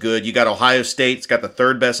be as good. You got Ohio State. It's got the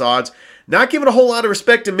third best odds. Not giving a whole lot of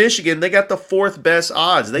respect to Michigan. They got the 4th best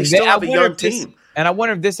odds. They still have a young team. And I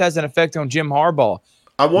wonder if this has an effect on Jim Harbaugh.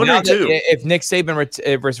 I wonder too. If Nick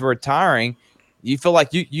Saban was retiring, you feel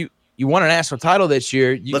like you won a national title this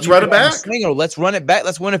year. Let's run it back. Let's run it back.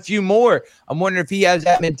 Let's win a few more. I'm wondering if he has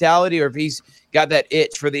that mentality or if he's got that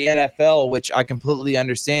itch for the NFL, which I completely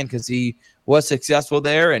understand because he was successful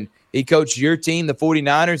there and he coached your team, the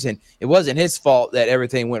 49ers, and it wasn't his fault that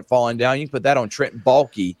everything went falling down. You can put that on Trent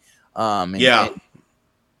Baalke.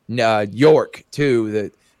 York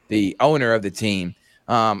too, the owner of the team.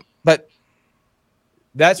 But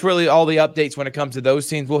that's really all the updates when it comes to those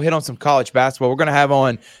teams. We'll hit on some college basketball. We're going to have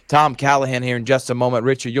on Tom Callahan here in just a moment.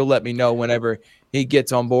 Richard, you'll let me know whenever he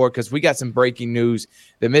gets on board because we got some breaking news.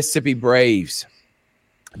 The Mississippi Braves,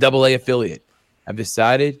 AA affiliate, have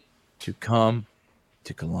decided to come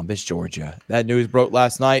to Columbus, Georgia. That news broke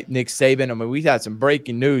last night. Nick Saban. I mean, we had some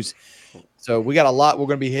breaking news. So we got a lot we're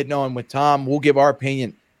going to be hitting on with Tom. We'll give our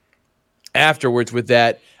opinion afterwards with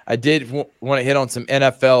that. I did want to hit on some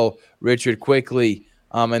NFL, Richard, quickly.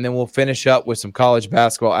 And then we'll finish up with some college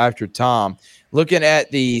basketball after Tom. Looking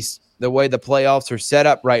at the way the playoffs are set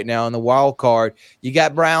up right now in the wild card, you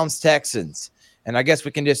got Browns, Texans. And I guess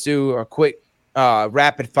we can just do a quick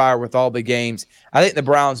rapid fire with all the games. I think the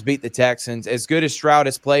Browns beat the Texans. As good as Stroud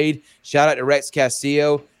has played, shout out to Rex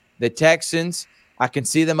Castillo. The Texans, I can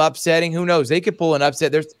see them upsetting. Who knows? They could pull an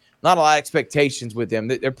upset. There's not a lot of expectations with them.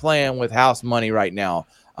 They're playing with house money right now.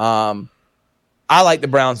 I like the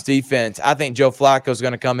Browns defense. I think Joe Flacco is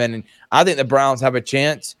going to come in, and I think the Browns have a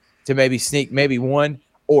chance to maybe sneak maybe 1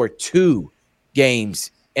 or 2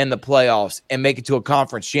 games in the playoffs and make it to a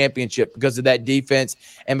conference championship because of that defense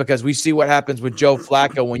and because we see what happens with Joe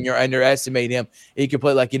Flacco when you're underestimating him. He can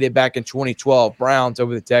play like he did back in 2012. Browns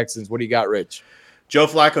over the Texans. What do you got, Rich? Joe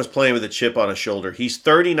Flacco's playing with a chip on his shoulder. He's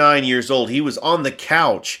 39 years old. He was on the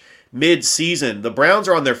couch mid-season. The Browns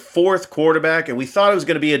are on their 4th quarterback, and we thought it was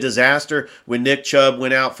going to be a disaster when Nick Chubb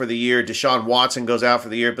went out for the year. Deshaun Watson goes out for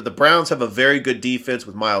the year. But the Browns have a very good defense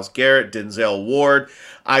with Myles Garrett, Denzel Ward.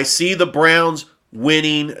 I see the Browns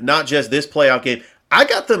winning not just this playoff game. I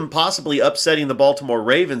got them possibly upsetting the Baltimore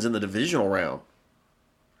Ravens in the divisional round.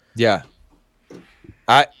 Yeah.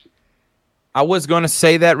 I was going to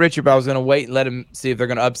say that, Richard, but I was going to wait and let him see if they're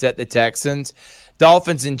going to upset the Texans.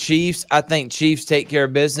 Dolphins and Chiefs. I think Chiefs take care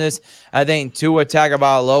of business. I think Tua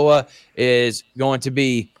Tagovailoa is going to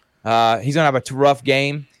be he's going to have a rough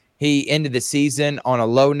game. He ended the season on a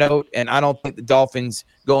low note, and I don't think the Dolphins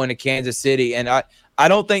go into Kansas City. And I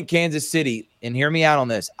don't think Kansas City, and hear me out on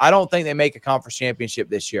this, I don't think they make a conference championship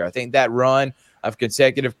this year. I think that run of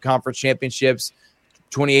consecutive conference championships,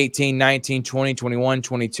 2018, 19, 20, 21,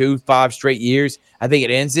 22, 5 straight years. I think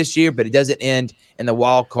it ends this year, but it doesn't end in the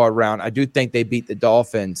wild card round. I do think they beat the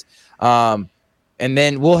Dolphins. And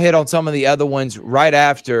then we'll hit on some of the other ones right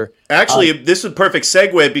after. Actually, this is a perfect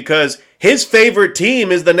segue because his favorite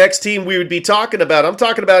team is the next team we would be talking about. I'm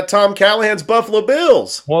talking about Tom Callahan's Buffalo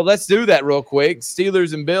Bills. Well, let's do that real quick.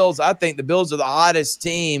 Steelers and Bills. I think the Bills are the hottest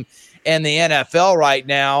team in the NFL right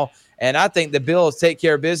now. And I think the Bills take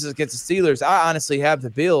care of business against the Steelers. I honestly have the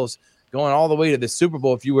Bills going all the way to the Super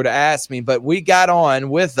Bowl if you were to ask me. But we got on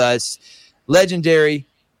with us legendary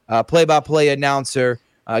play-by-play announcer,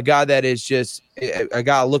 a guy that is just a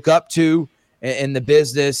guy I look up to in the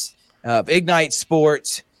business of Ignite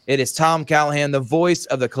Sports. It is Tom Callahan, the voice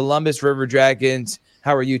of the Columbus River Dragons.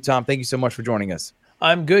 How are you, Tom? Thank you so much for joining us.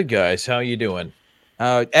 I'm good, guys. How are you doing?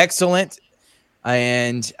 Excellent.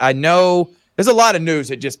 And I know there's a lot of news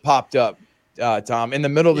that just popped up, Tom. In the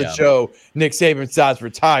middle of the show, Nick Saban decides to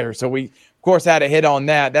retire. So we, of course, had a hit on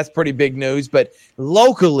that. That's pretty big news. But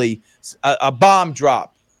locally, a bomb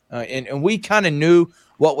dropped. And we kind of knew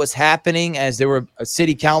what was happening as there were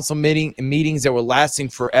city council meetings that were lasting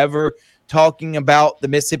forever, talking about the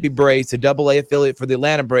Mississippi Braves, the AA affiliate for the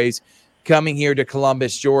Atlanta Braves, coming here to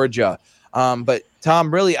Columbus, Georgia. But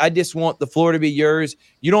Tom, really, I just want the floor to be yours.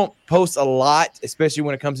 You don't post a lot, especially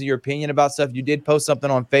when it comes to your opinion about stuff. You did post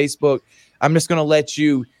something on Facebook. I'm just going to let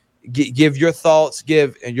you give your thoughts,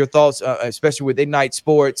 especially with Ignite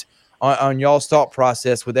Sports, on y'all's thought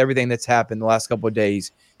process with everything that's happened the last couple of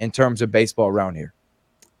days in terms of baseball around here.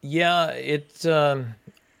 Yeah, it's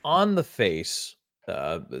on the face.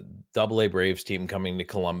 AA Braves team coming to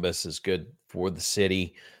Columbus is good for the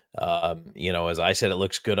city. As I said, it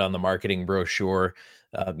looks good on the marketing brochure.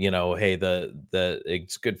 Hey,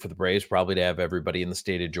 it's good for the Braves probably to have everybody in the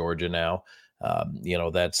state of Georgia now.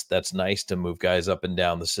 That's nice to move guys up and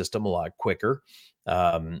down the system a lot quicker.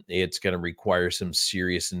 It's going to require some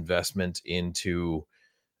serious investment into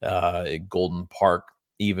Golden Park,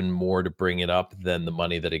 even more to bring it up than the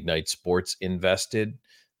money that Ignite Sports invested,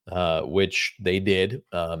 which they did.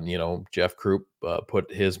 Jeff Krupp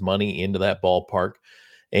put his money into that ballpark.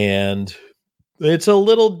 And it's a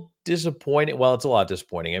little disappointing. Well, it's a lot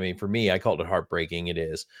disappointing. I mean, for me, I called it heartbreaking. It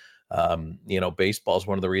is. Baseball is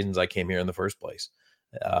one of the reasons I came here in the first place.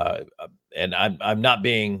 And I'm not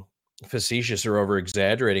being facetious or over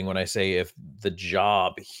exaggerating when I say if the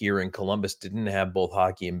job here in Columbus didn't have both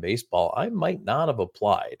hockey and baseball, I might not have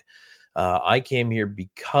applied. I came here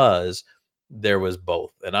because there was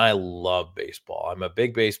both, and I love baseball. I'm a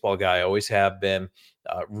big baseball guy. I always have been.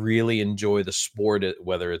 Really enjoy the sport,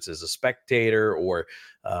 whether it's as a spectator or,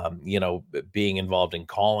 being involved in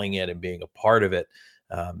calling it and being a part of it.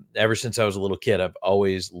 Ever since I was a little kid, I've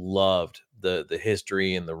always loved the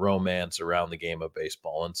history and the romance around the game of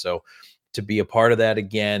baseball. And so to be a part of that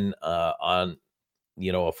again on,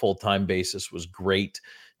 a full-time basis was great.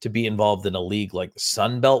 To be involved in a league like the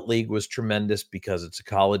Sun Belt League was tremendous because it's a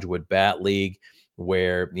college wood bat league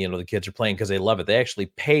where, the kids are playing because they love it. They actually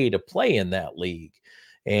pay to play in that league.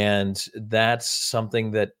 And that's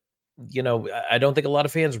something that, I don't think a lot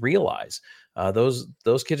of fans realize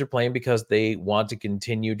those kids are playing because they want to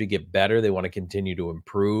continue to get better. They want to continue to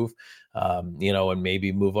improve, and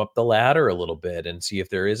maybe move up the ladder a little bit and see if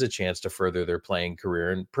there is a chance to further their playing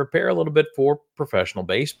career and prepare a little bit for professional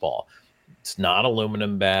baseball. It's not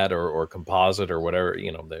aluminum bat or composite or whatever,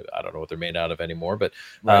 I don't know what they're made out of anymore, but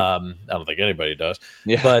Right. I don't think anybody does.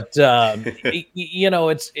 Yeah. But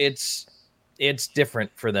it's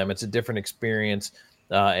different for them. It's a different experience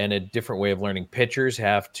and a different way of learning. Pitchers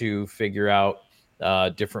have to figure out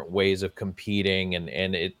different ways of competing,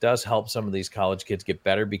 and it does help some of these college kids get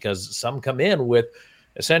better because some come in with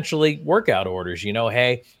essentially workout orders.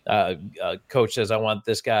 Hey, coach says I want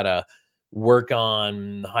this guy to work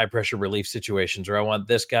on high pressure relief situations, or I want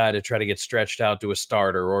this guy to try to get stretched out to a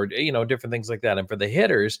starter, or different things like that. And for the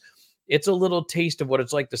hitters, it's a little taste of what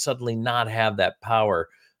it's like to suddenly not have that power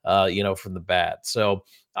from the bat. So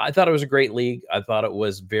I thought it was a great league. I thought it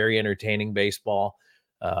was very entertaining baseball.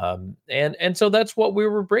 And so that's what we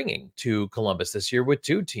were bringing to Columbus this year with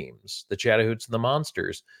two teams, the Chattahoochee and the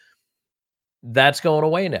Monsters. That's going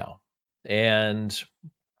away now. And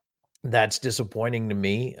that's disappointing to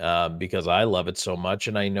me because I love it so much.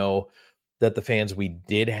 And I know that the fans we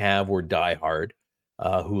did have were diehard,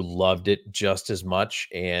 who loved it just as much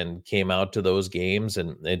and came out to those games.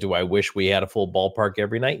 And do I wish we had a full ballpark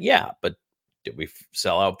every night? Yeah. But did we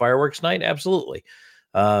sell out fireworks night? Absolutely.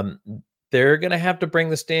 They're going to have to bring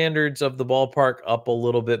the standards of the ballpark up a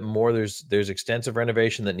little bit more. There's extensive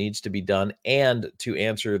renovation that needs to be done. And to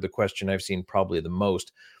answer the question I've seen probably the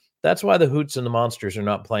most, that's why the Hoots and the Monsters are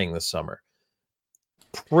not playing this summer.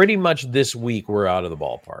 Pretty much this week, we're out of the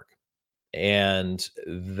ballpark. And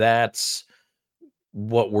that's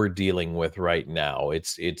what we're dealing with right now.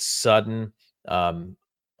 It's sudden.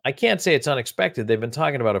 I can't say it's unexpected. They've been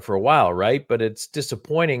talking about it for a while, right? But it's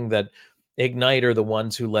disappointing that Ignite are the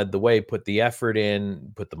ones who led the way, put the effort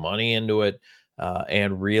in, put the money into it,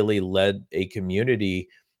 and really led a community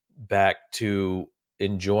back to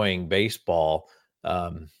enjoying baseball.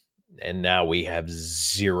 And now we have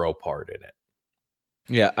zero part in it.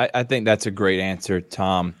 Yeah, I think that's a great answer,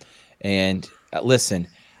 Tom. And listen,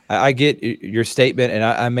 I get your statement, and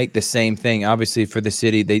I make the same thing. Obviously, for the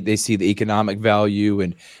city, they see the economic value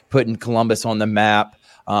and putting Columbus on the map,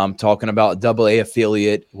 talking about AA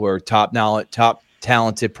affiliate where top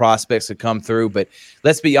talented prospects have come through. But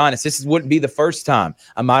let's be honest, this wouldn't be the first time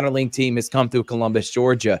a minor league team has come through Columbus,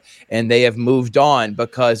 Georgia, and they have moved on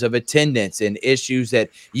because of attendance and issues that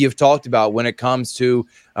you've talked about when it comes to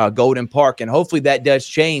Golden Park. And hopefully that does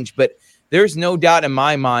change. But there's no doubt in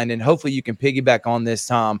my mind, and hopefully you can piggyback on this,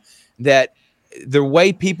 Tom, that the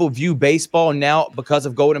way people view baseball now because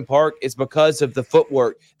of Golden Park is because of the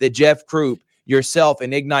footwork that Jeff Krupp, yourself,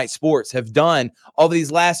 and Ignite Sports have done over these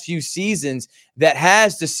last few seasons that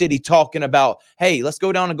has the city talking about, hey, let's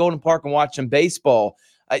go down to Golden Park and watch some baseball.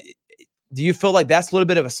 Do you feel like that's a little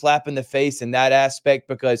bit of a slap in the face in that aspect,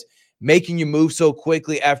 because making you move so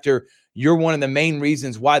quickly after you're one of the main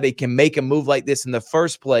reasons why they can make a move like this in the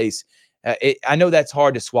first place? I know that's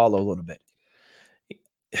hard to swallow a little bit.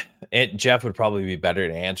 And Jeff would probably be better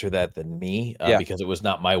to answer that than me because it was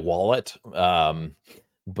not my wallet.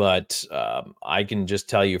 But I can just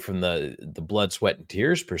tell you from the blood, sweat, and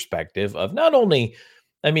tears perspective of not only,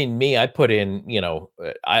 I put in,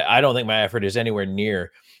 I don't think my effort is anywhere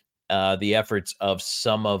near the efforts of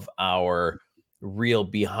some of our real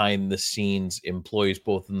behind the scenes employees,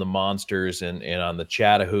 both in the Monsters and on the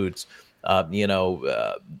Chattahoochee.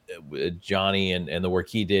 Johnny and the work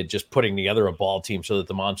he did just putting together a ball team so that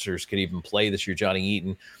the Monsters could even play this year. Johnny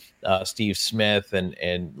Eaton, Steve Smith,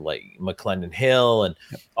 and like McClendon Hill, and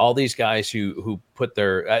all these guys who put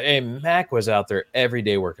their and Mac was out there every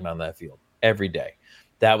day working on that field every day.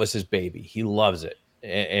 That was his baby. He loves it.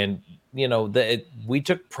 And we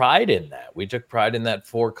took pride in that. We took pride in that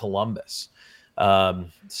for Columbus.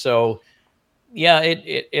 So yeah,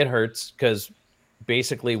 it hurts because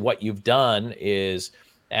basically what you've done is,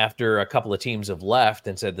 after a couple of teams have left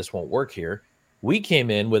and said this won't work here, we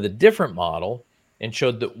came in with a different model and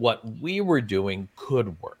showed that what we were doing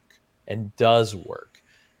could work and does work.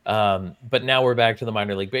 But now we're back to the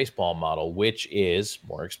minor league baseball model, which is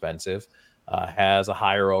more expensive, has a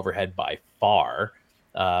higher overhead by far.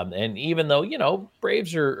 And even though,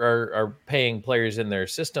 Braves are paying players in their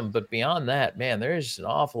system, but beyond that, man, there's an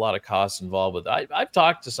awful lot of costs involved with it. I've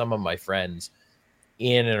talked to some of my friends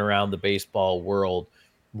in and around the baseball world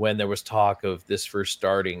when there was talk of this first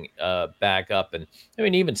starting back up. And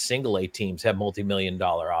even single A teams have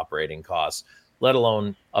multi-million-dollar operating costs, let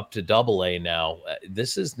alone up to AA now.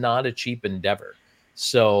 This is not a cheap endeavor.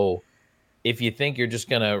 So if you think you're just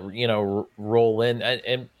going to, roll in,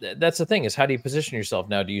 and that's the thing is, how do you position yourself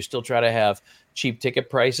now? Do you still try to have cheap ticket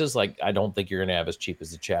prices? Like, I don't think you're going to have as cheap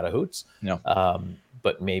as the Chattahoots. No.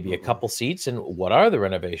 But maybe a couple seats. And what are the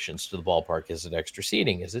renovations to the ballpark? Is it extra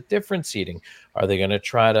seating? Is it different seating? Are they going to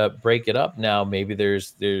try to break it up now? Maybe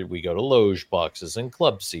we go to loge boxes and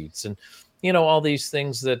club seats and, all these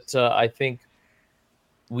things that I think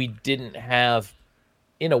we didn't have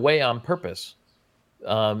in a way on purpose.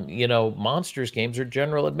 Monsters games are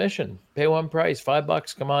general admission. Pay one price,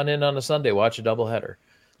 $5. Come on in on a Sunday, watch a doubleheader.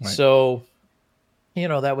 Right. So,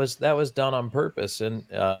 that was done on purpose, and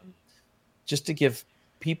just to give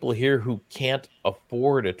people here who can't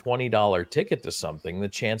afford a $20 ticket to something the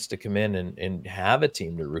chance to come in and have a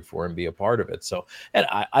team to root for and be a part of it. So, and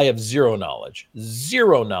I have zero knowledge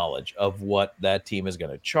of what that team is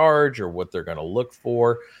going to charge or what they're going to look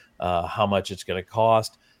for, how much it's going to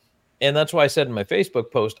cost. And that's why I said in my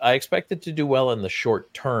Facebook post, I expect it to do well in the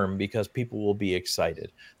short term because people will be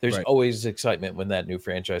excited. There's always excitement when that new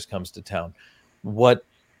franchise comes to town. What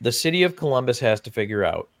the city of Columbus has to figure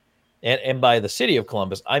out, and by the city of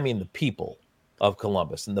Columbus, I mean the people of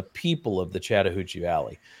Columbus and the people of the Chattahoochee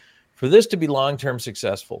Valley. For this to be long-term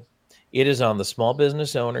successful, it is on the small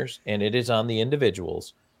business owners and it is on the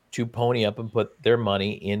individuals to pony up and put their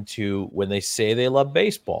money into, when they say they love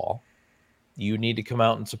baseball, you need to come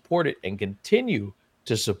out and support it and continue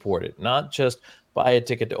to support it, not just buy a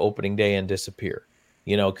ticket to opening day and disappear.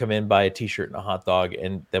 Come in, buy a T-shirt and a hot dog,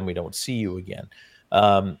 and then we don't see you again.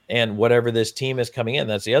 And whatever this team is coming in,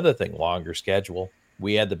 that's the other thing, longer schedule.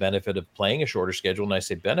 We had the benefit of playing a shorter schedule, and I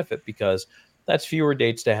say benefit because that's fewer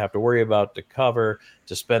dates to have to worry about, to cover,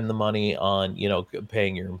 to spend the money on,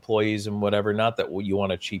 paying your employees and whatever. Not that you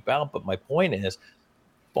want to cheap out, but my point is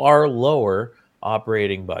far lower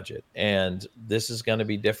operating budget, and this is going to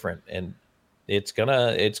be different, and it's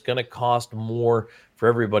gonna cost more for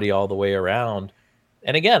everybody all the way around.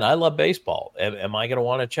 And again, I love baseball. Am I going to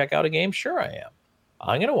want to check out a game? Sure, I am.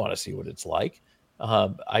 I'm going to want to see what it's like.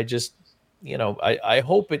 I just, I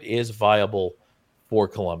hope it is viable for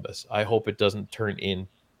Columbus. I hope it doesn't turn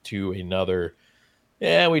into another,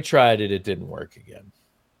 we tried it didn't work again.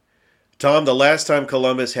 Tom, the last time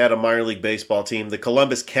Columbus had a minor league baseball team, the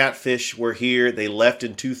Columbus Catfish were here. They left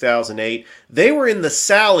in 2008. They were in the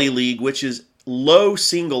Sally League, which is low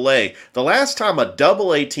single A. The last time a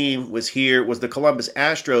double A team was here was the Columbus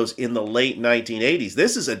Astros in the late 1980s.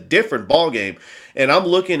 This is a different ballgame. And I'm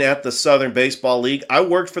looking at the Southern Baseball League. I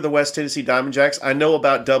worked for the West Tennessee Diamond Jacks. I know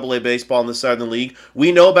about double A baseball in the Southern League.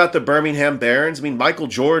 We know about the Birmingham Barons. I mean, Michael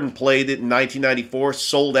Jordan played it in 1994,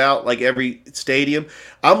 sold out like every stadium.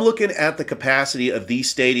 I'm looking at the capacity of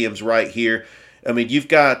these stadiums right here. I mean, you've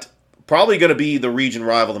got probably going to be the region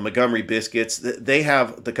rival, the Montgomery Biscuits. They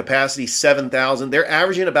have the capacity 7,000. They're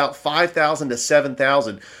averaging about 5,000 to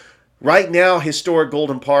 7,000. Right now, historic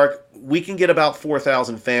Golden Park, we can get about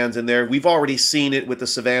 4,000 fans in there. We've already seen it with the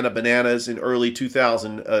Savannah Bananas in early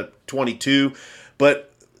 2022.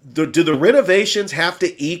 But do the renovations have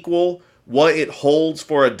to equal what it holds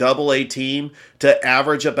for a double A team to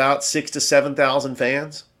average about 6,000 to 7,000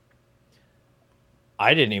 fans?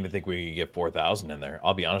 I didn't even think we could get 4,000 in there.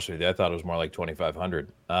 I'll be honest with you. I thought it was more like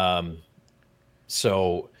 2,500.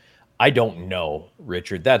 So I don't know,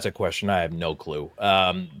 Richard. That's a question. I have no clue.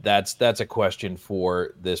 That's a question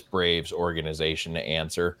for this Braves organization to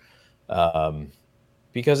answer,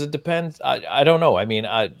 because it depends. I don't know. I mean,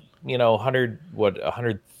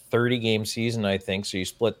 130 game season, I think. So you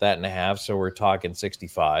split that in half. So we're talking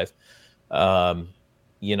 65. So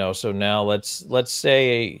now let's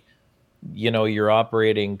say, your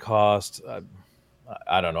operating cost.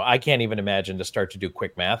 I don't know. I can't even imagine to start to do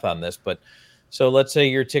quick math on this, but. So let's say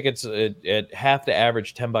your tickets at have to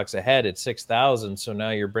average $10 a head at 6,000. So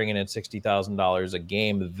now you're bringing in $60,000 a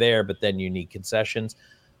game there, but then you need concessions.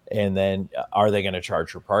 And then are they going to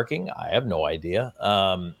charge for parking? I have no idea.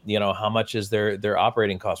 How much is their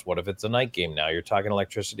operating cost? What if it's a night game? Now you're talking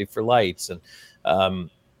electricity for lights, and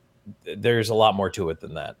there's a lot more to it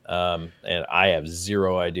than that. And I have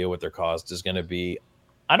zero idea what their cost is going to be.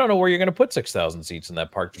 I don't know where you're going to put 6,000 seats in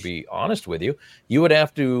that park, to be honest with you. You would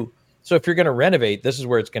have to. So if you're going to renovate, this is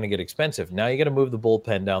where it's going to get expensive. Now you got to move the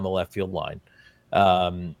bullpen down the left field line.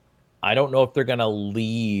 I don't know if they're going to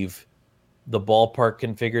leave the ballpark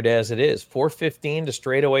configured as it is. 415 to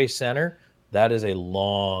straightaway center, that is a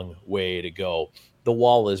long way to go. The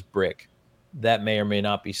wall is brick. That may or may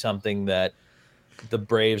not be something that the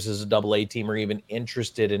Braves as a double A team are even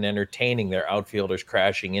interested in entertaining their outfielders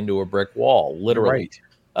crashing into a brick wall, literally.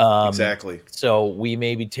 Right. Exactly. So we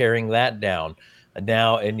may be tearing that down.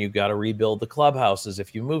 And you've got to rebuild the clubhouses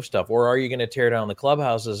if you move stuff. Or are you going to tear down the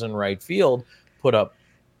clubhouses in right field, put up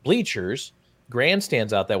bleachers,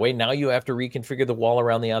 grandstands out that way? Now you have to reconfigure the wall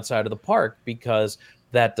around the outside of the park because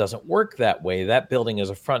that doesn't work that way. That building is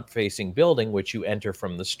a front-facing building, which you enter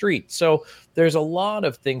from the street. So there's a lot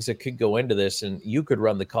of things that could go into this, and you could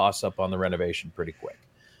run the costs up on the renovation pretty quick.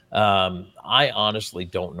 I honestly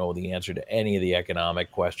don't know the answer to any of the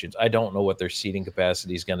economic questions. I don't know what their seating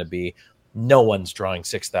capacity is going to be. No one's drawing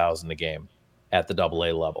 6,000 a game at the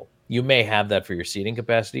AA level. You may have that for your seating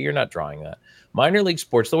capacity. You're not drawing that. Minor league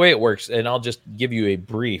sports, the way it works, and I'll just give you a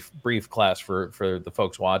brief class for the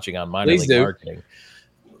folks watching on minor league marketing.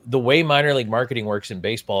 The way minor league marketing works in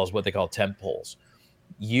baseball is what they call tent poles.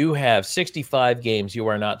 You have 65 games. You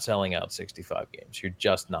are not selling out 65 games. You're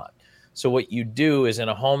just not. So what you do is in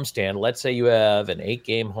a homestand, let's say you have an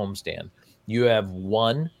 8-game homestand. You have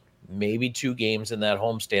 1, maybe 2 games in that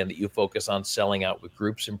homestand that you focus on selling out with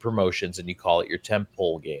groups and promotions, and you call it your tent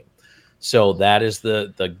pole game. So that is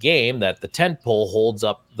the game that the tent pole holds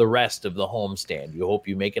up the rest of the homestand. You hope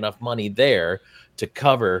you make enough money there to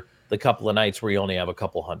cover the couple of nights where you only have a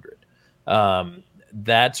couple hundred.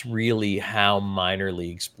 That's really how minor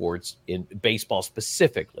league sports, in baseball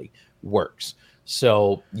specifically, works.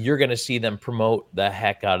 So you're going to see them promote the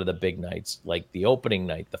heck out of the big nights, like the opening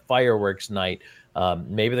night, the fireworks night.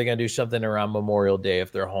 Maybe they're going to do something around Memorial Day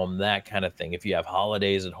if they're home, that kind of thing. If you have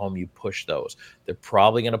holidays at home, you push those. They're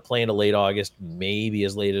probably going to play into late August, maybe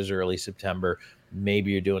as late as early September.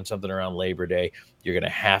 Maybe you're doing something around Labor Day. You're going to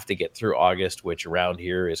have to get through August, which around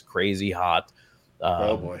here is crazy hot.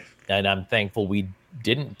 Oh, boy. And I'm thankful we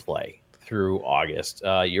didn't play through August.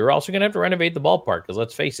 You're also going to have to renovate the ballpark because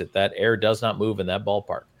let's face it, that air does not move in that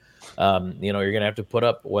ballpark. You're going to have to put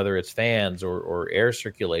up whether it's fans or air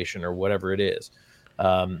circulation or whatever it is.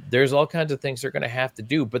 There's all kinds of things they're going to have to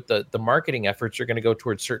do, but the marketing efforts are going to go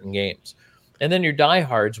towards certain games. And then your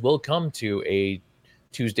diehards will come to a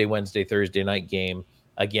Tuesday, Wednesday, Thursday night game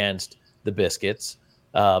against the Biscuits,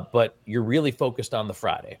 but you're really focused on the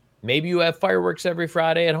Friday. Maybe you have fireworks every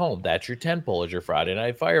Friday at home. That's your tent pole is your Friday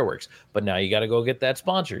night fireworks. But now you got to go get that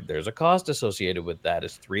sponsored. There's a cost associated with that.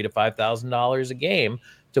 It's $3,000 to $5,000 a game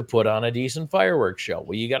to put on a decent fireworks show.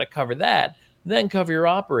 Well, you got to cover that, then cover your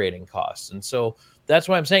operating costs. And so that's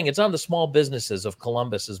why I'm saying it's on the small businesses of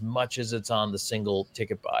Columbus as much as it's on the single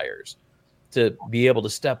ticket buyers to be able to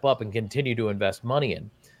step up and continue to invest money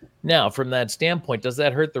in. Now, from that standpoint, does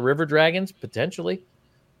that hurt the River Dragons? Potentially.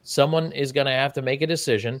 Someone is going to have to make a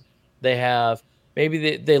decision. They have,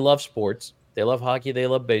 maybe they love sports. They love hockey. They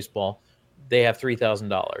love baseball. They have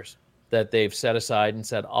 $3,000 that they've set aside and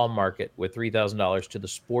said, I'll market with $3,000 to the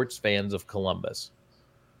sports fans of Columbus.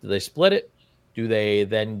 Do they split it? Do they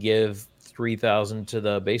then give $3,000 to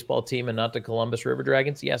the baseball team and not to Columbus River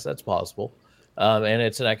Dragons? Yes, that's possible. And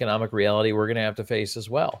it's an economic reality we're going to have to face as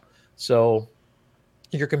well. So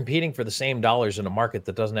you're competing for the same dollars in a market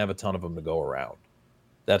that doesn't have a ton of them to go around.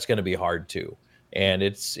 That's going to be hard too. And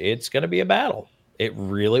it's going to be a battle. It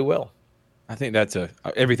really will. I think that's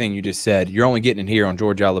everything you just said. You're only getting it here on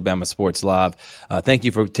Georgia Alabama Sports Live. Thank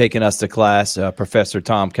you for taking us to class, Professor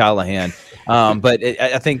Tom Callahan. But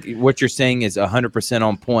I think what you're saying is 100%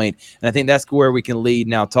 on point, and I think that's where we can lead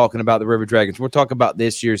now. Talking about the River Dragons, we'll talk about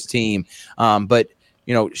this year's team. But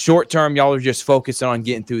short term, y'all are just focusing on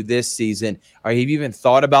getting through this season. Have you even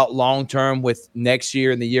thought about long term with next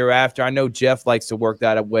year and the year after? I know Jeff likes to work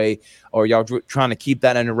that away, or y'all trying to keep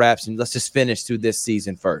that under wraps and let's just finish through this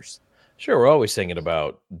season first. Sure, we're always thinking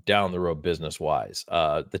about down the road business-wise.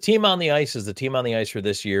 The team on the ice is the team on the ice for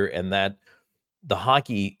this year, and that the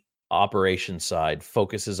hockey operations side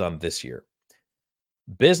focuses on this year.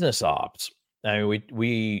 Business ops, I mean,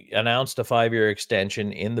 we announced a 5-year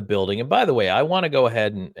extension in the building. And by the way, I want to go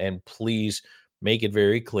ahead and please make it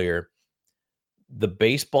very clear. The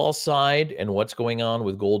baseball side and what's going on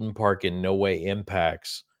with Golden Park in no way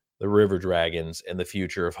impacts the River Dragons and the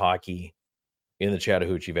future of hockey in the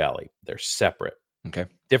Chattahoochee Valley. They're separate. Okay.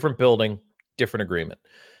 Different building, different agreement,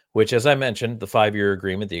 which, as I mentioned, the 5-year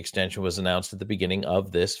agreement, the extension was announced at the beginning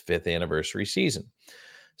of this 5th anniversary season.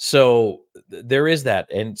 So there is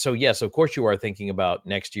that. And so, yes, of course you are thinking about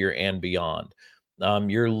next year and beyond.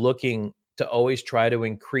 You're looking to always try to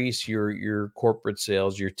increase your corporate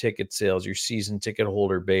sales, your ticket sales, your season ticket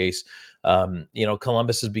holder base.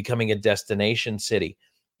 Columbus is becoming a destination city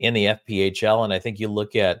in the FPHL. And I think you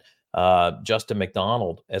look at Justin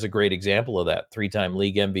McDonald as a great example of that. 3-time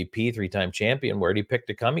league MVP, 3-time champion. Where did he pick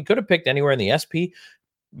to come? He could have picked anywhere in the SP,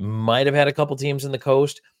 might have had a couple teams in the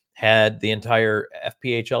coast, had the entire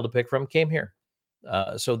FPHL to pick from, came here.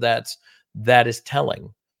 So that is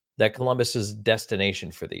telling that Columbus is a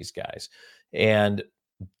destination for these guys. And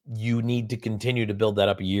you need to continue to build that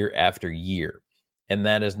up year after year. And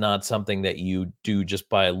that is not something that you do just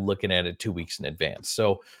by looking at it 2 weeks in advance.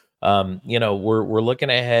 So, we're looking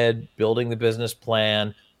ahead, building the business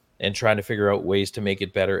plan, and trying to figure out ways to make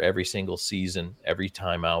it better every single season, every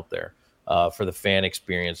time out there, for the fan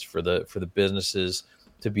experience, for the businesses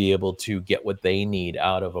to be able to get what they need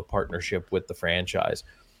out of a partnership with the franchise.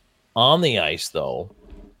 On the ice, though,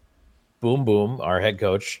 Boom Boom, our head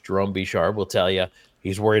coach, Jerome Bouchard, will tell you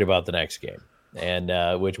he's worried about the next game,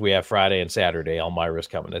 and which we have Friday and Saturday. Elmira's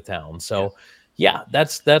coming to town. So, yeah,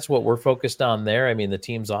 that's what we're focused on there. I mean, the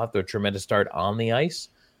team's off to a tremendous start on the ice.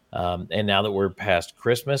 And now that we're past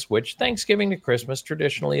Christmas, which Thanksgiving to Christmas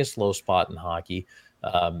traditionally a slow spot in hockey,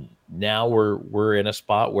 now we're in a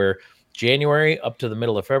spot where January up to the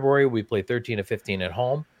middle of February, we play 13 to 15 at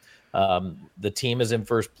home. The team is in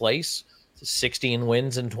first place. 16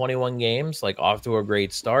 wins in 21 games, like off to a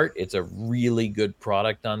great start. It's a really good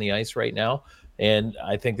product on the ice right now. And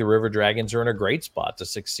I think the River Dragons are in a great spot to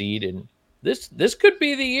succeed. And this could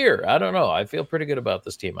be the year. I don't know. I feel pretty good about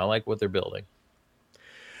this team. I like what they're building.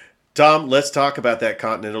 Tom, let's talk about that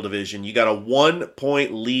Continental Division. You got a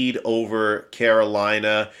 1-point lead over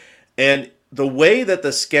Carolina. And the way that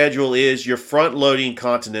the schedule is, you're front-loading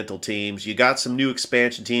Continental teams. You got some new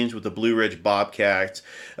expansion teams with the Blue Ridge Bobcats.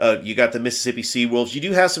 You got the Mississippi Seawolves. You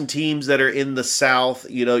do have some teams that are in the South.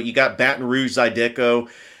 You got Baton Rouge Zydeco.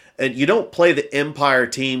 And you don't play the Empire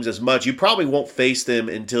teams as much. You probably won't face them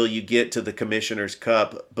until you get to the Commissioner's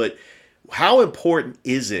Cup. But how important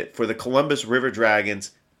is it for the Columbus River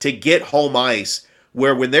Dragons to get home ice,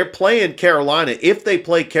 where when they're playing Carolina, if they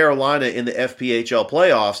play Carolina in the FPHL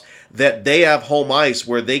playoffs, that they have home ice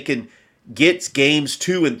where they can get games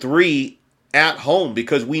 2 and 3 at home?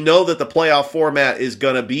 Because we know that the playoff format is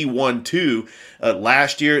going to be 1-2.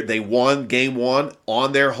 Last year, they won game 1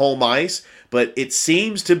 on their home ice, but it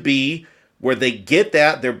seems to be where they get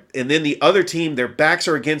that, and then the other team, their backs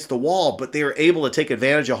are against the wall, but they are able to take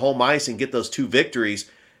advantage of home ice and get those 2 victories.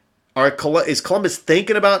 Is Columbus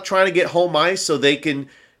thinking about trying to get home ice so they can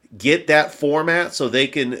get that format, so they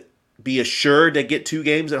can be assured to get 2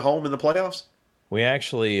 games at home in the playoffs? We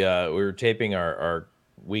actually we were taping our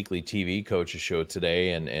weekly TV coaches show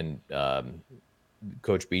today, and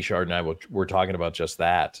Coach Bouchard and I were talking about just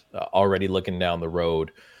that, already looking down the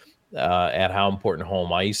road at how important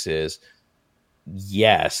home ice is.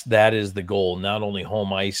 Yes, that is the goal, not only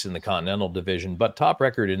home ice in the Continental Division, but top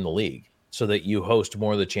record in the league, so that you host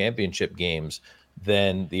more of the championship games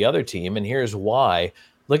than the other team. And here's why.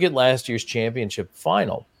 Look at last year's championship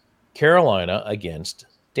final. Carolina against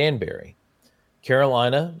Danbury.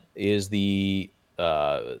 Carolina is Danbury's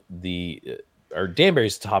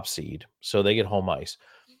top seed, so they get home ice.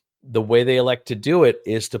 The way they elect to do it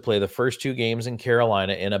is to play the first 2 games in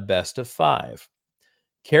Carolina in a best of 5.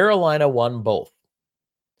 Carolina won both.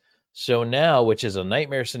 So now, which is a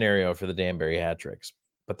nightmare scenario for the Danbury Hat-Tricks,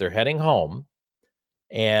 but they're heading home,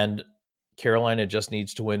 and Carolina just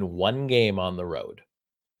needs to win 1 game on the road.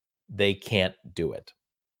 They can't do it.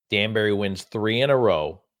 Danbury wins 3 in a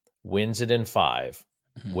row, wins it in 5,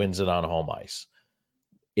 wins it on home ice.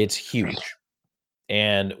 It's huge.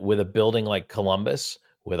 And with a building like Columbus,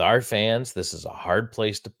 with our fans, this is a hard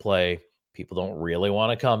place to play. People don't really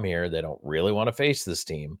want to come here. They don't really want to face this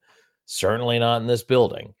team. Certainly not in this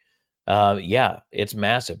building. It's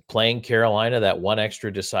massive. Playing Carolina, that 1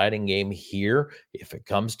 extra deciding game here, if it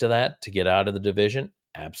comes to that, to get out of the division,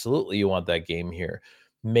 absolutely you want that game here.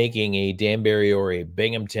 Making a Danbury or a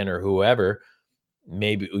Binghamton or whoever,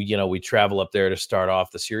 maybe, we travel up there to start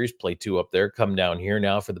off the series, play 2 up there, come down here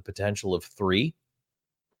now for the potential of 3.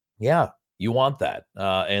 Yeah, you want that.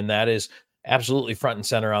 And that is absolutely front and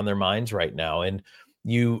center on their minds right now. And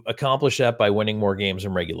you accomplish that by winning more games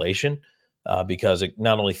in regulation, because it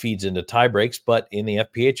not only feeds into tie breaks, but in the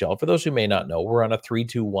FPHL, for those who may not know, we're on a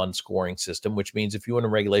 3-2-1 scoring system, which means if you win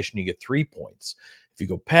in regulation, you get 3 points. If you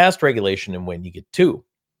go past regulation and win, you get 2.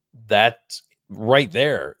 That's right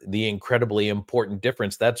there, the incredibly important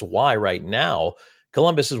difference. That's why right now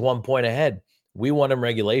Columbus is 1 point ahead. We won in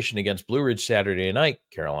regulation against Blue Ridge Saturday night.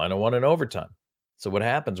 Carolina won in overtime. So what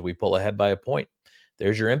happens? We pull ahead by a point.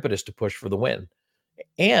 There's your impetus to push for the win.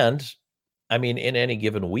 And I mean, in any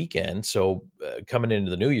given weekend, so coming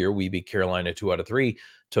into the new year, we beat Carolina 2 out of 3,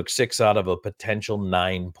 took 6 out of a potential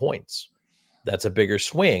 9 points. That's a bigger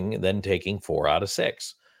swing than taking 4 out of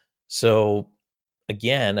 6. So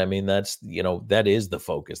again, I mean, that is the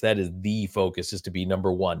focus. That is the focus, is to be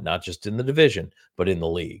number 1, not just in the division, but in the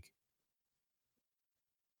league.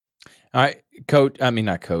 All right, coach. I mean,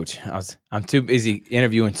 not coach. I'm too busy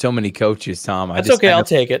interviewing so many coaches, Tom. That's okay. I'll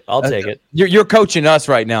take it. I'll take it. You're coaching us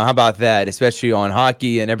right now. How about that? Especially on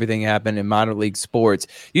hockey and everything happened in minor league sports.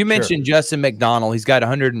 You mentioned Justin McDonald. He's got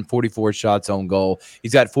 144 shots on goal.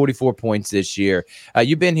 He's got 44 points this year.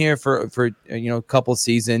 You've been here for a couple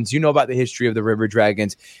seasons. You know about the history of the River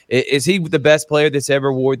Dragons. Is he the best player that's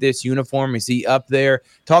ever wore this uniform? Is he up there?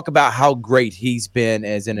 Talk about how great he's been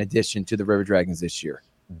as an addition to the River Dragons this year.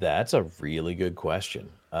 That's a really good question.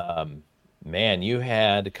 Man, you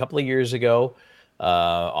had a couple of years ago,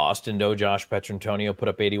 Austin Doe, Josh Petrantonio put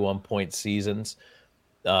up 81-point seasons.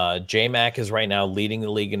 J-Mac is right now leading the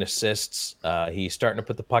league in assists. He's starting to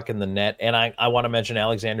put the puck in the net. And I want to mention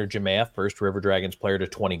Alexander Jemayev, first River Dragons player to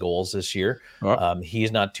 20 goals this year.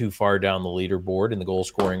 He's not too far down the leaderboard in the goal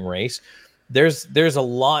scoring race. There's a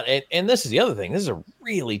lot. And this is the other thing. This is a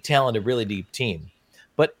really talented, really deep team.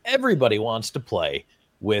 But everybody wants to play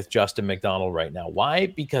with Justin McDonald right now. Why?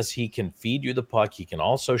 Because he can feed you the puck. He can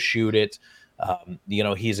also shoot it.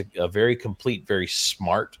 He's a very complete, very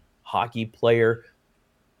smart hockey player.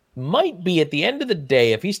 Might be at the end of the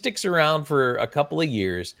day, if he sticks around for a couple of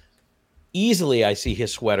years, easily I see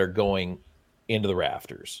his sweater going into the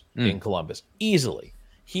rafters in Columbus. Easily.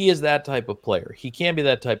 He is that type of player. He can be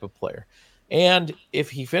that type of player. And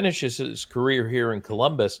if he finishes his career here in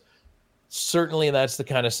Columbus, certainly that's the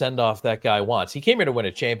kind of send-off that guy wants. He came here to win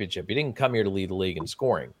a championship. He didn't come here to lead the league in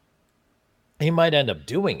scoring. He might end up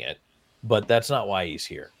doing it, but that's not why he's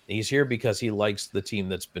here. He's here because he likes the team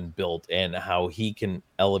that's been built and how he can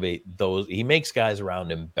elevate those. He makes guys around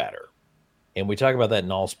him better. And we talk about that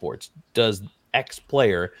in all sports. Does X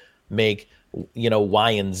player make,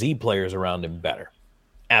 Y and Z players around him better?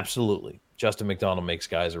 Absolutely. Justin McDonald makes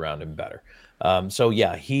guys around him better.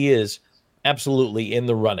 He is absolutely in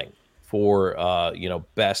the running for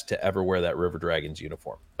best to ever wear that River Dragons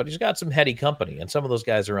uniform. But he's got some heady company, and some of those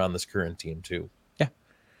guys are on this current team too.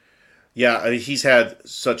 Yeah, he's had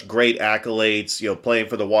such great accolades, playing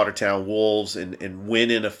for the Watertown Wolves and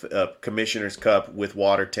winning a Commissioner's Cup with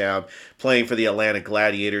Watertown, playing for the Atlanta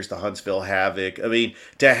Gladiators, the Huntsville Havoc. I mean,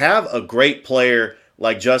 to have a great player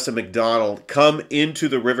like Justin McDonald come into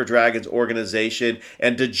the River Dragons organization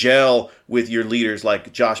and to gel with your leaders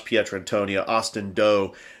like Josh Pietrantonio, Austin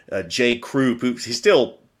Doe, Jay Krupp, who's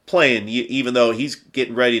still playing, even though he's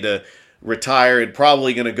getting ready to retire and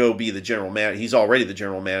probably going to go be the general manager. He's already the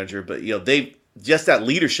general manager, but they just that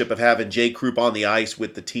leadership of having Jay Krupp on the ice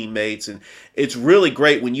with the teammates, and it's really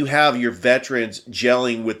great when you have your veterans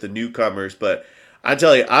gelling with the newcomers. But I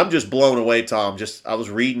tell you, I'm just blown away, Tom. I was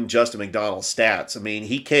reading Justin McDonald's stats. I mean,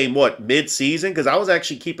 he came mid-season, because I was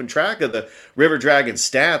actually keeping track of the River Dragons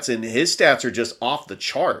stats, and his stats are just off the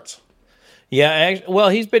charts. Yeah, well,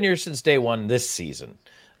 he's been here since day one this season.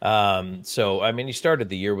 He started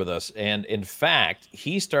the year with us, and in fact,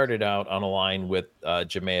 he started out on a line with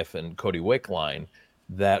Jemayev and Cody Wick line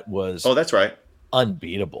that was that's right,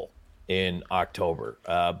 unbeatable in October.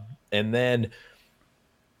 And then,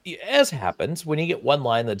 as happens, when you get one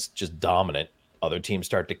line that's just dominant, other teams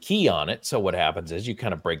start to key on it. So what happens is you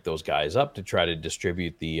kind of break those guys up to try to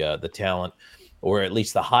distribute the talent, or at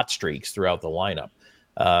least the hot streaks throughout the lineup.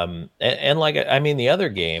 The other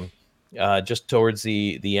game, just towards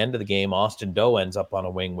the end of the game, Austin Doe ends up on a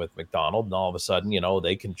wing with McDonald, and all of a sudden,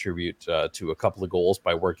 they contribute to a couple of goals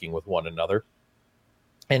by working with one another.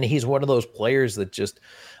 And he's one of those players that just,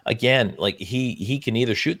 again, he can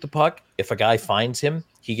either shoot the puck. If a guy finds him,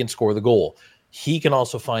 he can score the goal. He can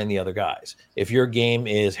also find the other guys. If your game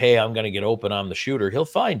is, hey, I'm going to get open, I'm the shooter, he'll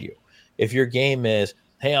find you. If your game is,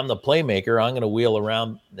 hey, I'm the playmaker, I'm going to wheel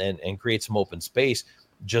around and create some open space,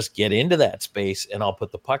 just get into that space and I'll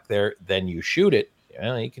put the puck there, then you shoot it.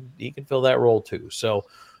 He can fill that role too. So,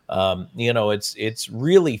 it's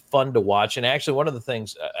really fun to watch. And actually, one of the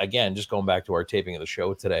things, again, just going back to our taping of the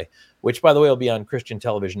show today, which, by the way, will be on Christian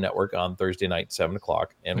Television Network on Thursday night, 7:00,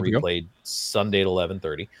 and replayed Sunday at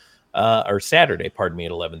 11:30, or Saturday, pardon me,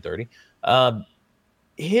 at 11:30.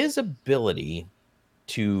 His ability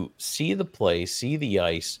to see the play, see the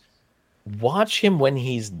ice, watch him when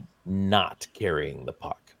he's not carrying the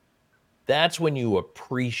puck. That's when you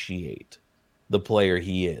appreciate the player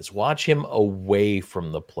he is. Watch him away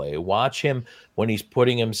from the play. Watch him when he's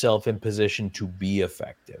putting himself in position to be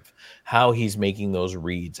effective, how he's making those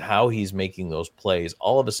reads, how he's making those plays.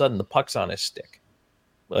 All of a sudden, the puck's on his stick.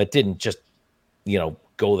 Well, it didn't just,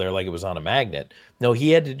 go there like it was on a magnet. No,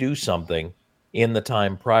 he had to do something in the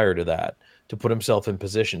time prior to that to put himself in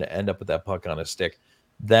position to end up with that puck on his stick.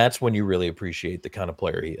 That's when you really appreciate the kind of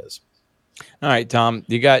player he is. All right, Tom,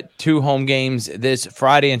 you got 2 home games this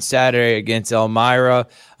Friday and Saturday against Elmira.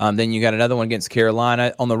 Then you got another one against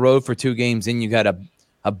Carolina on the road for 2 games. Then you got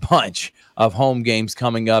a bunch of home games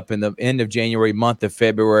coming up in the end of January, month of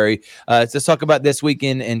February. Let's talk about this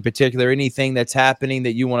weekend in particular. Anything that's happening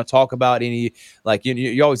that you want to talk about? Any, like,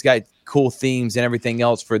 you always got cool themes and everything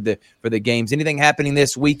else for the games. Anything happening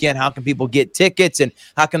this weekend? How can people get tickets, and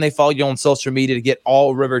how can they follow you on social media to get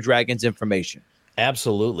all River Dragons information?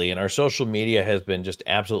 Absolutely. And our social media has been just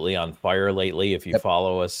absolutely on fire lately. If you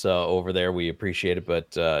follow us over there, we appreciate it.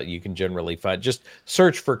 But you can generally just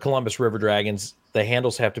search for Columbus River Dragons. The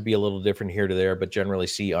handles have to be a little different here to there, but generally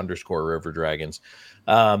 _River Dragons.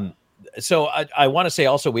 So I want to say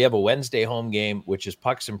also we have a Wednesday home game, which is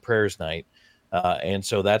Pucks and Prayers night. And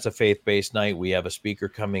so that's a faith-based night. We have a speaker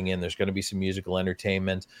coming in. There's going to be some musical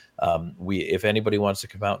entertainment. If anybody wants to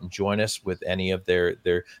come out and join us with any of their,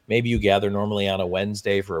 maybe you gather normally on a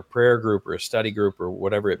Wednesday for a prayer group or a study group or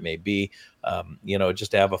whatever it may be,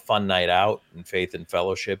 just to have a fun night out in faith and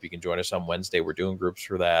fellowship. You can join us on Wednesday. We're doing groups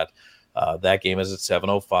for that. That game is at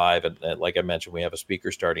 7:05. And like I mentioned, we have a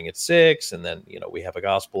speaker starting at 6, and then, we have a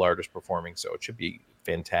gospel artist performing. So it should be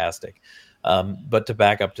fantastic. But to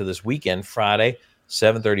back up to this weekend, Friday,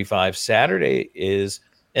 7:35, Saturday is,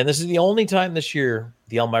 and this is the only time this year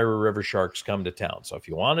the Elmira River Sharks come to town. So if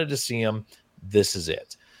you wanted to see them, this is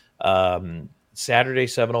it. Saturday,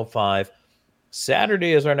 7:05.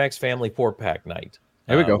 Saturday is our next family 4-pack night.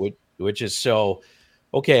 There we go. Which is so,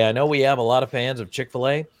 okay, I know we have a lot of fans of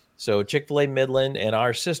Chick-fil-A. So Chick-fil-A Midland and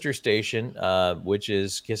our sister station, which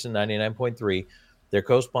is Kissin 99.3, they're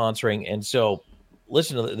co-sponsoring. And so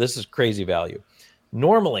listen to this, is crazy value.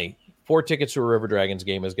 Normally, 4 tickets to a River Dragons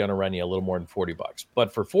game is going to run you a little more than $40.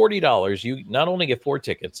 But for $40, you not only get 4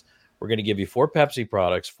 tickets, we're going to give you 4 Pepsi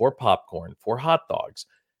products, 4 popcorn, 4 hot dogs,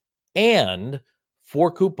 and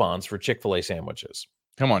 4 coupons for Chick-fil-A sandwiches.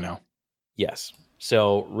 Come on now. Yes.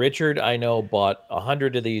 So Richard, I know, bought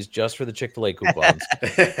 100 of these just for the Chick-fil-A coupons.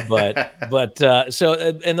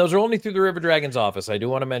 And those are only through the River Dragons office. I do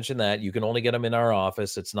want to mention that you can only get them in our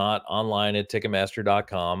office. It's not online at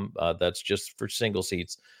Ticketmaster.com. That's just for single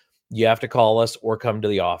seats. You have to call us or come to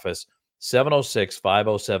the office.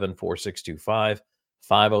 706-507-4625,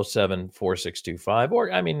 507-4625,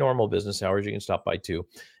 or normal business hours. You can stop by too.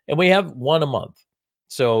 And we have one a month.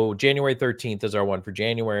 So January 13th is our one for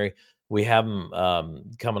January. We have them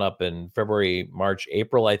coming up in February, March,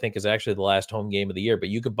 April, I think, is actually the last home game of the year. But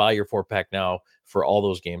you could buy your 4-pack now for all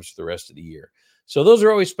those games for the rest of the year. So those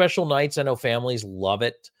are always special nights. I know families love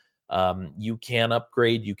it. You can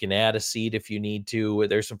upgrade. You can add a seat if you need to.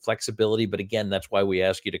 There's some flexibility. But again, that's why we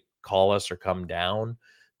ask you to call us or come down,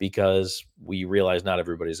 because we realize not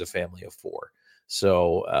everybody's a family of 4.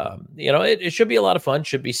 So, it should be a lot of fun.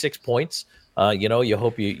 Should be 6 points. You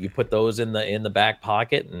hope you put those in the back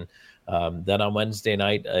pocket. And then on Wednesday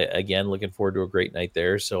night, again, looking forward to a great night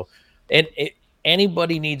there. So,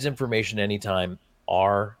 anybody needs information anytime,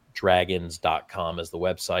 rdragons.com is the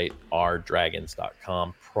website,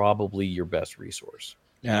 rdragons.com, probably your best resource.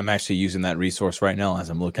 Yeah, I'm actually using that resource right now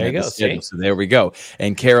as I'm looking at the schedule. So there we go.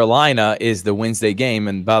 And Carolina is the Wednesday game.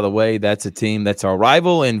 And by the way, that's a team that's our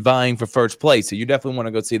rival and vying for first place. So you definitely want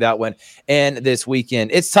to go see that one. And this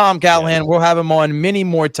weekend, it's Tom Callahan. Yeah. We'll have him on many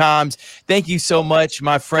more times. Thank you so much,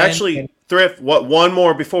 my friend. Actually, Thrift, one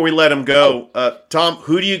more before we let him go. Tom,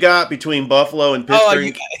 who do you got between Buffalo and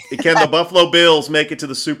Pittsburgh? Can the Buffalo Bills make it to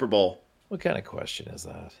the Super Bowl? What kind of question is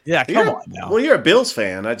that? Yeah, come on now. Well, you're a Bills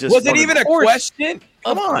fan. Was it even a question?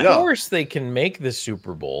 Come on. Of course they can make the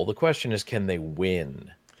Super Bowl. The question is, can they win?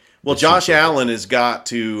 Well, Josh Allen has got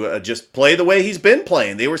to just play the way he's been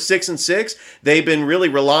playing. They were 6-6. They've been really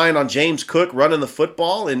relying on James Cook running the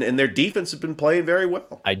football, and their defense has been playing very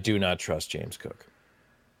well. I do not trust James Cook.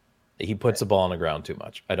 He puts the ball on the ground too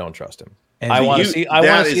much. I don't trust him. And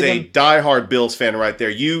that is a diehard Bills fan right there.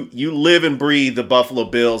 You live and breathe the Buffalo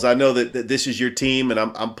Bills. I know that this is your team, and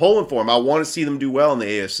I'm pulling for them. I want to see them do well in the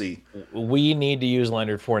AFC. We need to use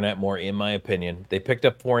Leonard Fournette more, in my opinion. They picked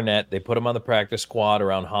up Fournette. They put him on the practice squad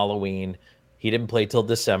around Halloween. He didn't play till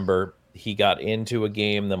December. He got into a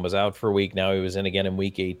game, then was out for a week. Now he was in again in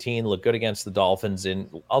Week 18. Looked good against the Dolphins in,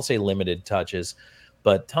 I'll say, limited touches.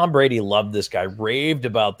 But Tom Brady loved this guy, raved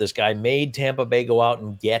about this guy, made Tampa Bay go out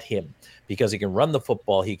and get him because he can run the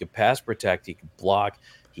football, he can pass protect, he can block,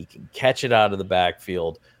 he can catch it out of the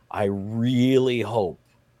backfield. I really hope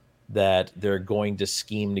that they're going to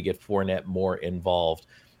scheme to get Fournette more involved.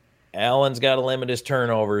 Allen's got to limit his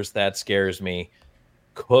turnovers. That scares me.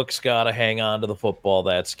 Cook's got to hang on to the football.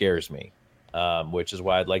 That scares me, which is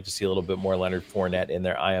why I'd like to see a little bit more Leonard Fournette in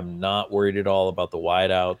there. I am not worried at all about the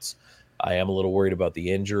wideouts. I am a little worried about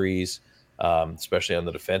the injuries. especially on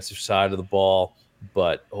the defensive side of the ball.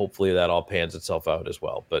 But hopefully that all pans itself out as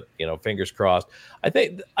well. But fingers crossed. I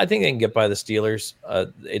think they can get by the Steelers.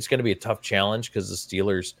 It's going to be a tough challenge because the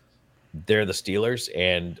Steelers, they're the Steelers,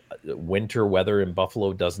 and winter weather in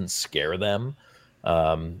Buffalo doesn't scare them.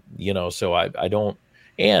 So I don't.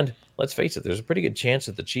 And let's face it, there's a pretty good chance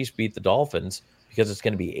that the Chiefs beat the Dolphins because it's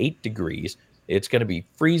going to be 8 degrees. It's going to be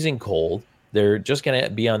freezing cold. They're just going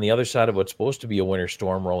to be on the other side of what's supposed to be a winter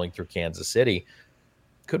storm rolling through Kansas City.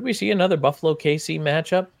 Could we see another Buffalo KC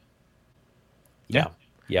matchup? Yeah,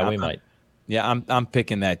 we might. Yeah, I'm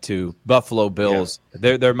picking that too. Buffalo Bills,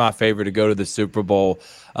 they're my favorite to go to the Super Bowl.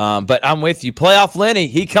 But I'm with you. Playoff Lenny,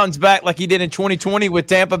 he comes back like he did in 2020 with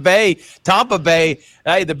Tampa Bay.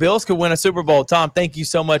 Hey, the Bills could win a Super Bowl. Tom, thank you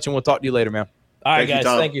so much, and we'll talk to you later, man. All right, guys,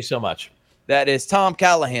 thank you so much. That is Tom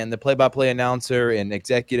Callahan, the play-by-play announcer and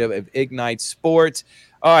executive of Ignite Sports.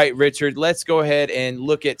 All right, Richard, let's go ahead and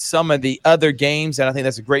look at some of the other games, and I think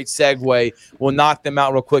that's a great segue. We'll knock them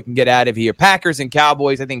out real quick and get out of here. Packers and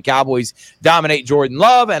Cowboys. I think Cowboys dominate Jordan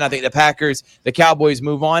Love, and I think the Cowboys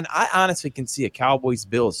move on. I honestly can see a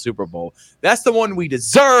Cowboys-Bills Super Bowl. That's the one we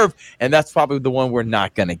deserve, and that's probably the one we're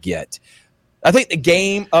not going to get. I think the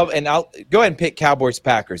game of – and I'll go ahead and pick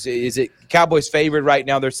Cowboys-Packers. Is it Cowboys favored right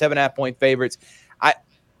now? They're 7.5-point favorites.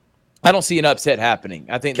 I don't see an upset happening.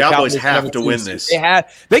 I think Cowboys have to win this.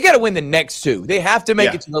 They got to win the next two. They have to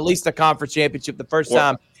make it to at least the conference championship the first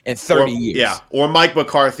time in 30 years. Yeah, or Mike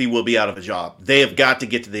McCarthy will be out of a job. They have got to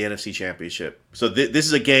get to the NFC Championship. So this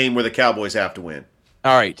is a game where the Cowboys have to win.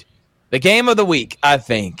 All right. The game of the week, I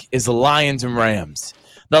think, is the Lions and Rams.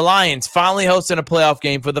 The Lions finally hosting a playoff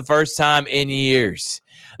game for the first time in years.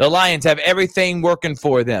 The Lions have everything working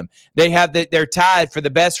for them. They're tied for the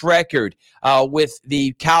best record with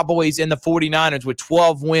the Cowboys and the 49ers with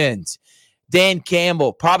 12 wins. Dan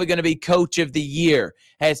Campbell, probably going to be coach of the year,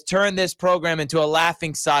 has turned this program into a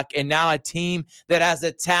laughingstock and now a team that has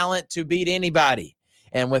the talent to beat anybody.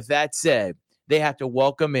 And with that said, they have to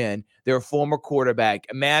welcome in their former quarterback,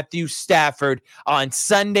 Matthew Stafford, on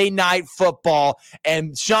Sunday Night Football.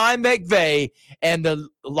 And Sean McVay and the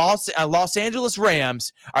Los Angeles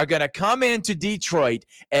Rams are going to come into Detroit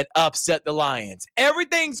and upset the Lions.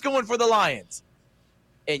 Everything's going for the Lions.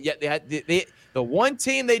 And yet they had the one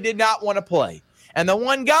team they did not want to play and the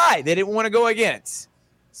one guy they didn't want to go against,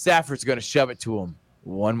 Stafford's going to shove it to them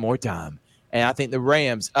one more time. And I think the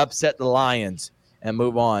Rams upset the Lions and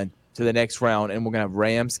move on to the next round, and we're going to have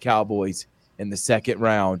Rams-Cowboys in the second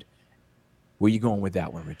round. Where are you going with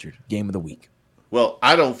that one, Richard? Game of the week. Well,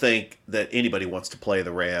 I don't think that anybody wants to play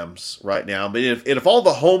the Rams right now. But if all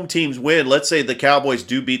the home teams win, let's say the Cowboys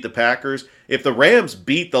do beat the Packers, if the Rams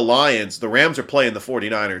beat the Lions, the Rams are playing the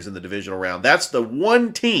 49ers in the divisional round. That's the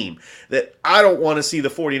one team that I don't want to see the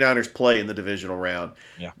 49ers play in the divisional round.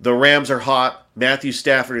 Yeah. The Rams are hot. Matthew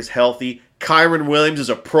Stafford is healthy. Kyron Williams is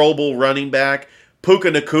a Pro Bowl running back.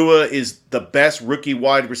 Puka Nacua is the best rookie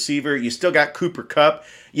wide receiver. You still got Cooper Kupp.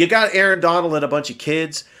 You got Aaron Donald and a bunch of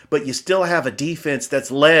kids, but you still have a defense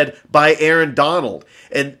that's led by Aaron Donald.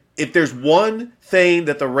 And if there's one thing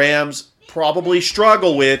that the Rams probably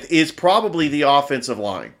struggle with is probably the offensive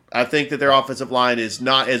line. I think that their offensive line is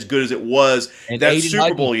not as good as it was that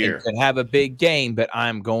Super Bowl year. Could have a big game, but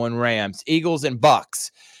I'm going Rams. Eagles and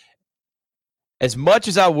Bucks. As much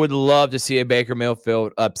as I would love to see a Baker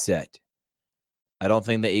Mayfield upset, I don't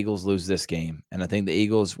think the Eagles lose this game, and I think the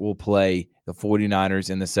Eagles will play the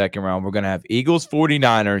 49ers in the second round. We're going to have Eagles,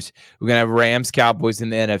 49ers. We're going to have Rams, Cowboys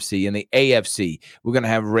in the NFC. In the AFC, we're going to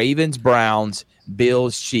have Ravens, Browns,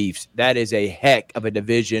 Bills, Chiefs. That is a heck of a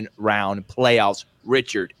division round playoffs,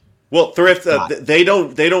 Richard. Well, Thrift, they do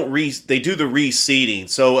the reseeding.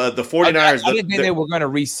 So the 49ers. I didn't think they were going to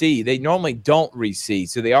reseed. They normally don't reseed,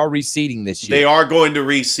 so they are reseeding this year. They are going to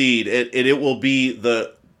reseed. It will be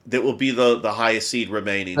the highest seed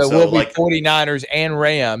remaining. So it will be 49ers and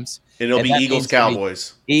Rams. And it'll be Eagles,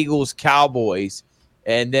 Cowboys. Eagles, Cowboys.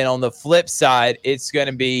 And then on the flip side, it's going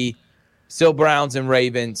to be still Browns and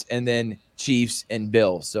Ravens, and then Chiefs and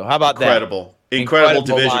Bills. So how about that? Incredible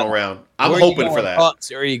divisional round. I'm hoping for that.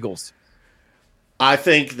 Bucks or Eagles? I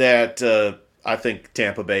think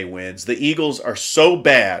Tampa Bay wins. The Eagles are so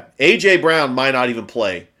bad. A.J. Brown might not even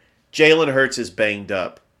play. Jalen Hurts is banged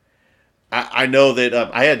up. I know that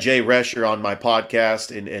I had Jay Rescher on my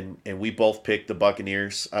podcast, and we both picked the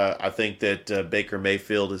Buccaneers. I think that Baker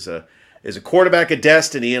Mayfield is a quarterback of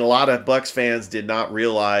destiny, and a lot of Bucs fans did not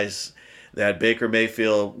realize that Baker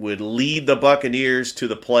Mayfield would lead the Buccaneers to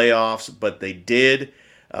the playoffs, but they did.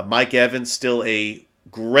 Mike Evans still a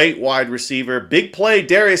Great wide receiver. Big play.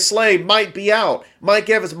 Darius Slay might be out. Mike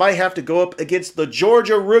Evans might have to go up against the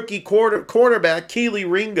Georgia rookie cornerback, Keely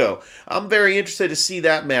Ringo. I'm very interested to see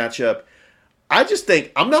that matchup. I just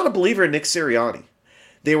think I'm not a believer in Nick Sirianni.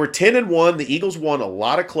 They were 10-1. The Eagles won a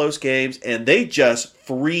lot of close games, and they just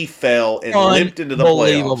free fell and limped into the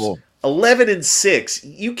playoffs.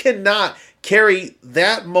 11-6. You cannot carry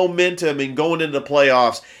that momentum in going into the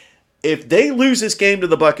playoffs. If they lose this game to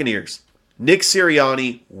the Buccaneers, Nick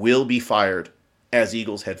Sirianni will be fired as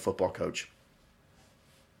Eagles head football coach.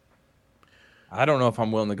 I don't know if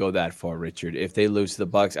I'm willing to go that far, Richard. If they lose to the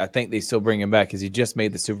Bucs, I think they still bring him back because he just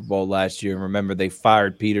made the Super Bowl last year. And remember, they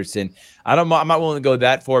fired Peterson. I'm not willing to go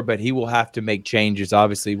that far, but he will have to make changes,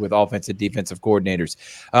 obviously, with offensive, defensive coordinators.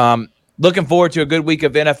 Looking forward to a good week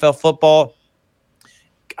of NFL football.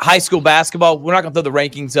 High school basketball, we're not going to throw the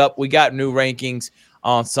rankings up. We got new rankings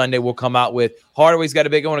on Sunday. We'll come out with Hardaway's got a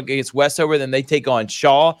big one against Westover. Then they take on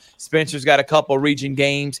Shaw. Spencer's got a couple region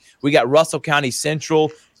games. We got Russell County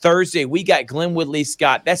Central. Thursday, we got Glenwood Lee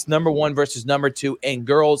Scott. That's number 1 versus number 2 in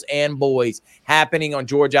girls and boys happening on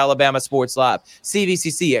Georgia Alabama Sports Live.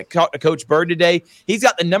 CVCC, I talked to Coach Bird today. He's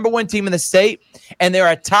got the number 1 team in the state, and they're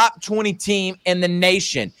a top 20 team in the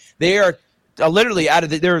nation. They are literally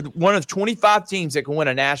they're one of 25 teams that can win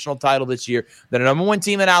a national title this year. They're the number 1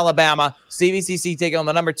 team in Alabama. CVCC taking on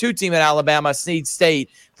the number 2 team in Alabama, Snead State,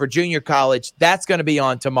 for junior college. That's going to be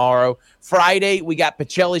on tomorrow. Friday, we got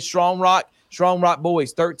Pacelli Strong Rock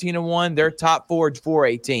boys, 13-1. They're top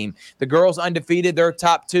 4A team. The girls undefeated. They're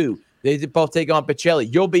top 2. They both take on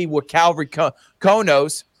Pacelli. You'll be with Calvary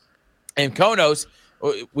Konos. And Konos,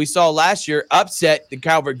 we saw last year, upset the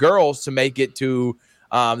Calvary girls to make it to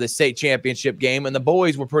the state championship game. And the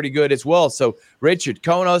boys were pretty good as well. So, Richard,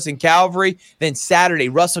 Konos and Calvary. Then Saturday,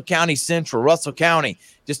 Russell County Central. Russell County.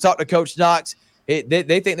 Just talked to Coach Knox. They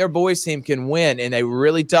think their boys team can win in a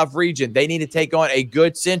really tough region. They need to take on a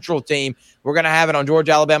good Central team. We're going to have it on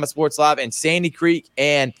Georgia Alabama Sports Live, and Sandy Creek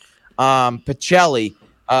and Pacelli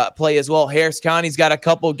play as well. Harris County's got a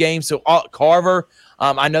couple games. So Carver,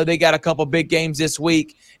 I know they got a couple big games this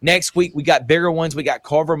week. Next week, we got bigger ones. We got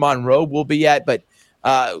Carver Monroe we'll be at. But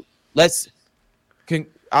I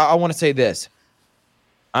want to say this.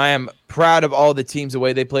 I am proud of all the teams, the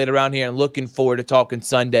way they played around here, and looking forward to talking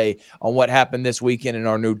Sunday on what happened this weekend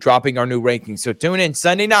and dropping our new rankings. So tune in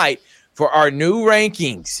Sunday night for our new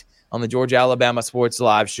rankings on the Georgia Alabama Sports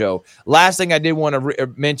Live show. Last thing I did want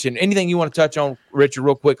to mention, anything you want to touch on, Richard,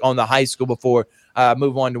 real quick on the high school before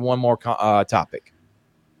move on to one more topic?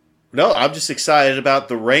 No, I'm just excited about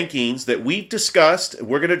the rankings that we've discussed.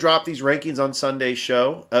 We're going to drop these rankings on Sunday's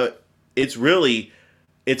show.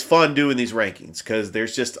 It's fun doing these rankings because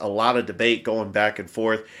there's just a lot of debate going back and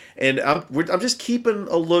forth. And I'm just keeping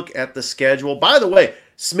a look at the schedule. By the way,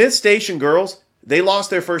 Smith Station girls, they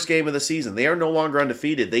lost their first game of the season. They are no longer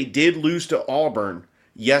undefeated. They did lose to Auburn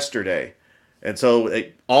yesterday. And so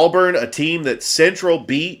Auburn, a team that Central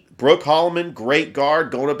beat. Brooke Holloman, great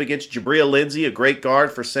guard, going up against Jabria Lindsay, a great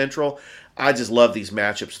guard for Central. I just love these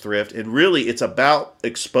matchups, Thrift. And really, it's about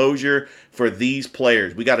exposure for these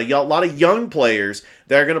players. We got a lot of young players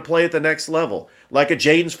that are going to play at the next level, like a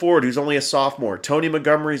Jaden Ford, who's only a sophomore. Tony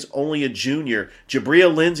Montgomery's only a junior.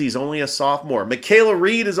 Jabria Lindsay's only a sophomore. Michaela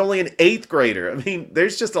Reed is only an 8th grader. I mean,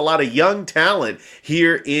 there's just a lot of young talent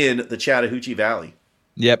here in the Chattahoochee Valley.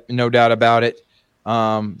 Yep, no doubt about it.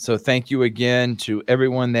 So thank you again to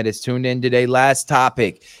everyone that is tuned in today. Last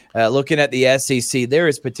topic, looking at the SEC, there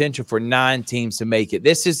is potential for 9 teams to make it.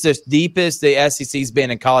 This is the deepest the SEC's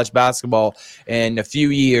been in college basketball in a few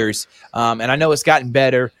years. And I know it's gotten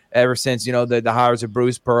better ever since, the hires of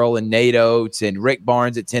Bruce Pearl and Nate Oates and Rick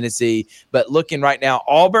Barnes at Tennessee. But looking right now,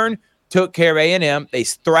 Auburn took care of A&M. They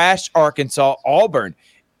thrashed Arkansas. Auburn,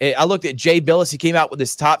 I looked at Jay Billis. He came out with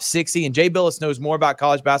his top 60, and Jay Billis knows more about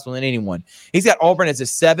college basketball than anyone. He's got Auburn as the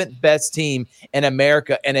 7th best team in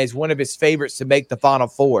America and as one of his favorites to make the Final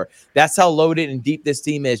Four. That's how loaded and deep this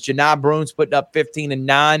team is. Janai Bruins putting up 15 and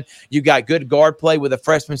 9. You got good guard play with a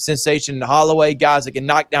freshman sensation in Holloway, guys that can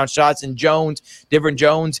knock down shots in Divin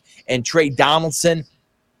Jones, and Trey Donaldson.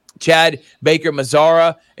 Chad Baker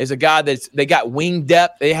Mazzara is a guy they got wing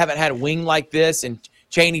depth. They haven't had a wing like this, and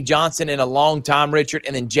Chaney Johnson in a long time, Richard,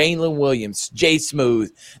 and then Jalen Williams, Jay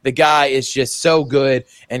Smooth. The guy is just so good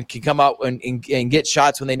and can come out and get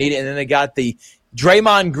shots when they need it. And then they got the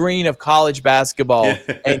Draymond Green of college basketball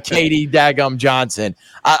and Katie Dagum Johnson.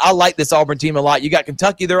 I like this Auburn team a lot. You got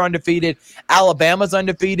Kentucky, they're undefeated. Alabama's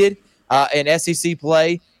undefeated in SEC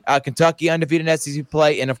play. Kentucky undefeated in SEC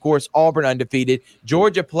play. And, of course, Auburn undefeated.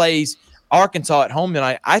 Georgia plays Arkansas at home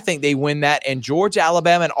tonight. I think they win that. And Georgia,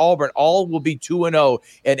 Alabama, and Auburn all will be 2-0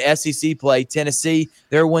 in SEC play. Tennessee,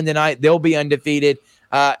 their win tonight. They'll be undefeated.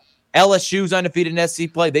 LSU's undefeated in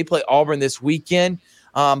SEC play. They play Auburn this weekend.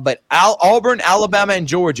 But Auburn, Alabama, and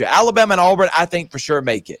Georgia. Alabama and Auburn, I think for sure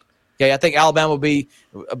make it. Okay, I think Alabama will be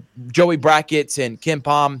Joey Brackett's and Ken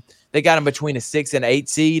Palm. They got them between a 6 and 8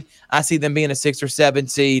 seed. I see them being a 6 or 7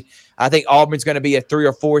 seed. I think Auburn's going to be a 3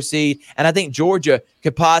 or 4 seed. And I think Georgia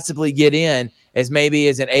could possibly get in as maybe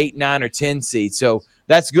as an 8, 9, or 10 seed. So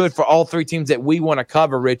that's good for all three teams that we want to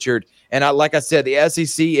cover, Richard. And like I said, the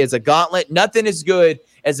SEC is a gauntlet. Nothing is good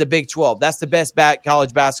as the Big 12. That's the best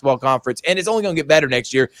college basketball conference. And it's only going to get better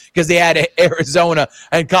next year because they had Arizona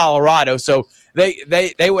and Colorado. So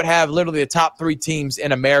they would have literally the top 3 teams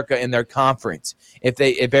in America in their conference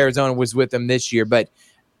if Arizona was with them this year. But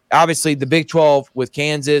obviously the Big 12 with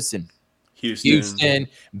Kansas and Houston,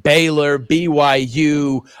 Baylor,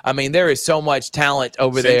 BYU. I mean, there is so much talent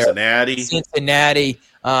over there. Cincinnati.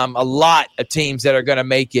 A lot of teams that are going to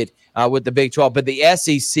make it with the Big 12. But the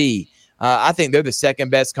SEC, I think they're the second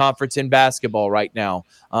best conference in basketball right now.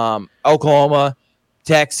 Oklahoma,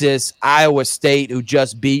 Texas, Iowa State, who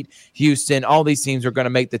just beat Houston. All these teams are going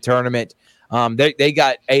to make the tournament. They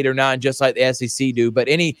got 8 or 9 just like the SEC do. But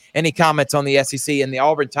any comments on the SEC and the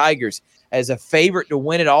Auburn Tigers as a favorite to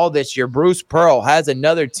win it all this year? Bruce Pearl has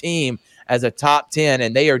another team as a top 10,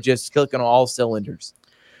 and they are just clicking on all cylinders.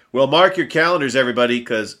 Well, mark your calendars, everybody,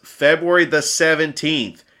 because February the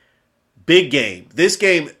 17th, big game. This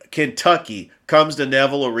game, Kentucky, comes to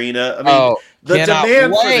Neville Arena. I mean, the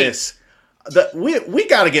demand for this. We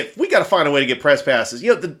gotta find a way to get press passes.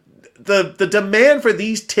 You know, the demand for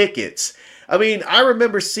these tickets. I mean, I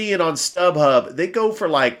remember seeing on StubHub, they go for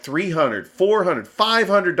like $300, $400,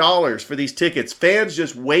 $500 for these tickets. Fans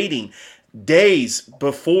just waiting days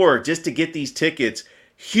before just to get these tickets.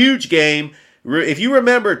 Huge game. If you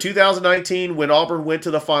remember 2019 when Auburn went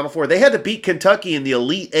to the Final Four, they had to beat Kentucky in the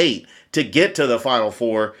Elite Eight to get to the Final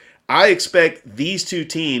Four. I expect these two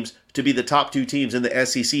teams to be the top 2 teams in the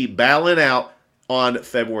SEC battling out on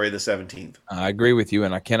February the 17th. I agree with you,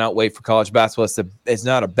 and I cannot wait for college basketball. It's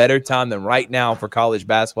not a better time than right now for college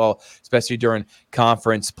basketball, especially during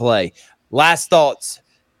conference play. Last thoughts.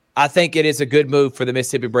 I think it is a good move for the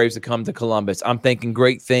Mississippi Braves to come to Columbus. I'm thinking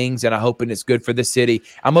great things, and I'm hoping it's good for the city.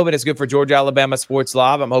 I'm hoping it's good for Georgia Alabama Sports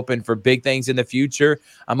Live. I'm hoping for big things in the future.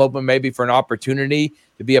 I'm hoping maybe for an opportunity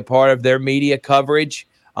to be a part of their media coverage,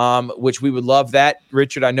 which we would love that.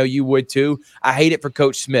 Richard, I know you would too. I hate it for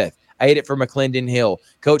Coach Smith. I hate it for McClendon Hill.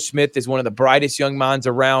 Coach Smith is one of the brightest young minds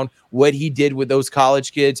around. What he did with those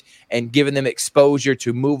college kids and giving them exposure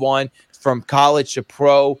to move on from college to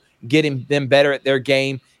pro, getting them better at their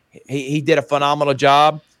game. He did a phenomenal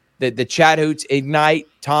job. The Chat Hoots Ignite,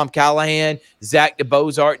 Tom Callahan, Zach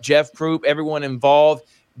DeBozart, Jeff Croup, everyone involved.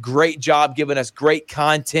 Great job giving us great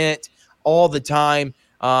content all the time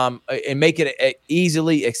and making it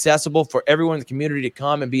easily accessible for everyone in the community to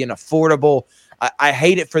come and be an affordable. I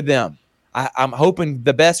hate it for them. I'm hoping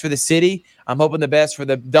the best for the city. I'm hoping the best for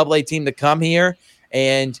the AA team to come here.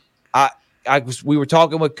 And we were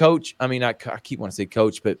talking with Coach. I mean, I keep wanting to say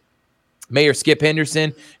Coach, but Mayor Skip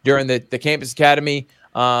Henderson during the Campus Academy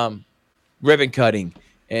ribbon cutting.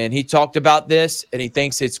 And he talked about this, and he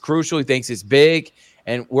thinks it's crucial. He thinks it's big,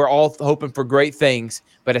 and we're all hoping for great things.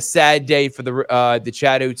 But a sad day for the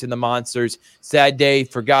Chatoots and the Monsters. Sad day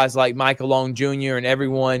for guys like Michael Long Jr. and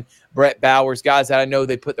everyone, Brett Bowers, guys that I know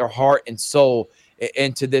they put their heart and soul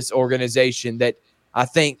into this organization that I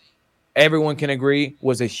think everyone can agree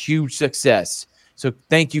was a huge success. So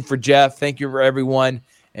thank you for Jeff. Thank you for everyone.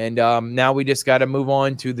 And now we just got to move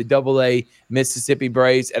on to the AA Mississippi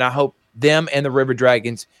Braves, and I hope them and the River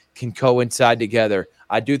Dragons can coincide together.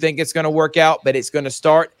 I do think it's going to work out, but it's going to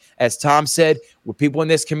start, as Tom said, with people in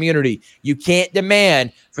this community. You can't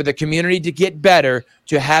demand for the community to get better,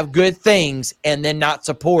 to have good things, and then not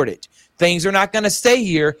support it. Things are not going to stay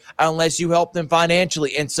here unless you help them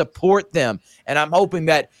financially and support them. And I'm hoping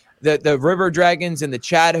that the River Dragons and the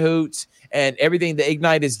Chat Hoots and everything that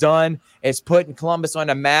Ignite has done is putting Columbus on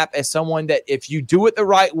a map as someone that if you do it the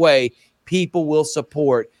right way, people will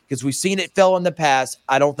support, because we've seen it fail in the past.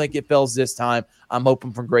 I don't think it fails this time. I'm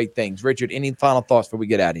hoping for great things. Richard, any final thoughts before we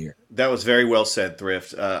get out of here? That was very well said,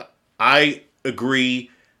 Thrift. I agree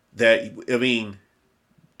that, I mean,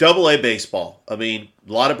 AA baseball. I mean,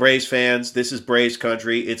 a lot of Braves fans. This is Braves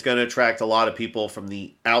country. It's going to attract a lot of people from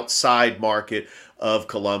the outside market of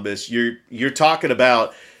Columbus. You're talking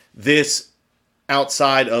about this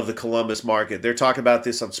outside of the Columbus market. They're talking about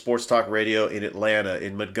this on Sports Talk Radio in Atlanta,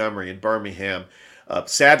 in Montgomery, in Birmingham.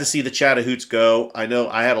 Sad to see the Chattahoots go. I know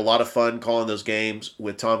I had a lot of fun calling those games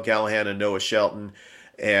with Tom Callahan and Noah Shelton.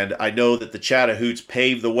 And I know that the Chattahoots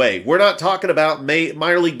paved the way. We're not talking about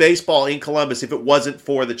minor league baseball in Columbus if it wasn't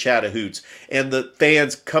for the Chattahoots and the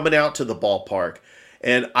fans coming out to the ballpark.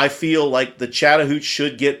 And I feel like the Chattahoots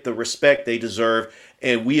should get the respect they deserve.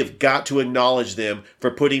 And we have got to acknowledge them for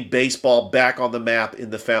putting baseball back on the map in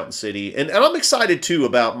the Fountain City. And I'm excited, too,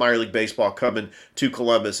 about minor league baseball coming to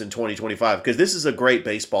Columbus in 2025 because this is a great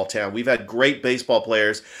baseball town. We've had great baseball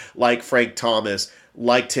players like Frank Thomas,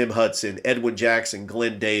 like Tim Hudson, Edwin Jackson,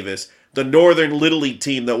 Glenn Davis, the Northern Little League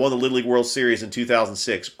team that won the Little League World Series in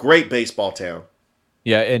 2006. Great baseball town.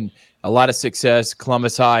 Yeah, and a lot of success.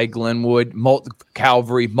 Columbus High, Glenwood,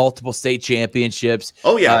 Calvary, multiple state championships.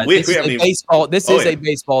 Oh, yeah. This is a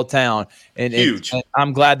baseball town. And huge. And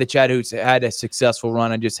I'm glad the Chattahoots had a successful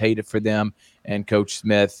run. I just hate it for them and Coach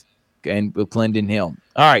Smith and Clendon Hill.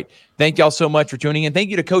 All right. Thank y'all so much for tuning in. Thank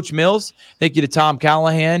you to Coach Mills. Thank you to Tom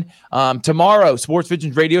Callahan. Tomorrow, Sports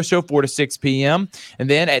Vision's radio show, 4 to 6 p.m. And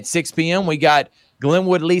then at 6 p.m., we got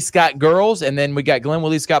Glenwood Lee Scott girls, and then we got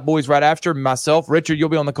Glenwood Lee Scott boys right after. Myself, Richard, you'll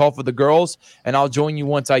be on the call for the girls, and I'll join you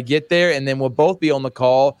once I get there. And then we'll both be on the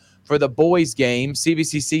call for the boys game.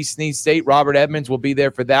 CVCC Sneed State, Robert Edmonds will be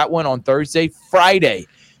there for that one on Thursday. Friday,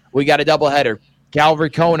 we got a doubleheader.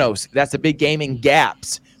 Calvary Konos, that's a big game in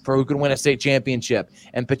Gaps for who can win a state championship.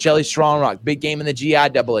 And Pacelli Strong Rock, big game in the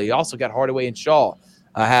GIAA. You also got Hardaway and Shaw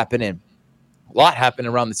happening. A lot happening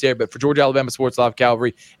around this area, but for Georgia Alabama Sports Live,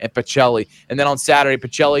 Calvary and Pacelli. And then on Saturday,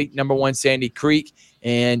 Pacelli, number 1 Sandy Creek,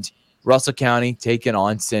 and Russell County taking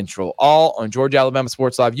on Central. All on Georgia Alabama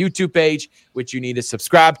Sports Live YouTube page, which you need to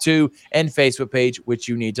subscribe to, and Facebook page, which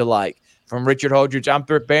you need to like. From Richard Holdridge, I'm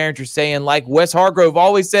Thrift Barringer saying, like Wes Hargrove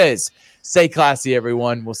always says, stay classy,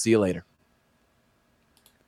 everyone. We'll see you later.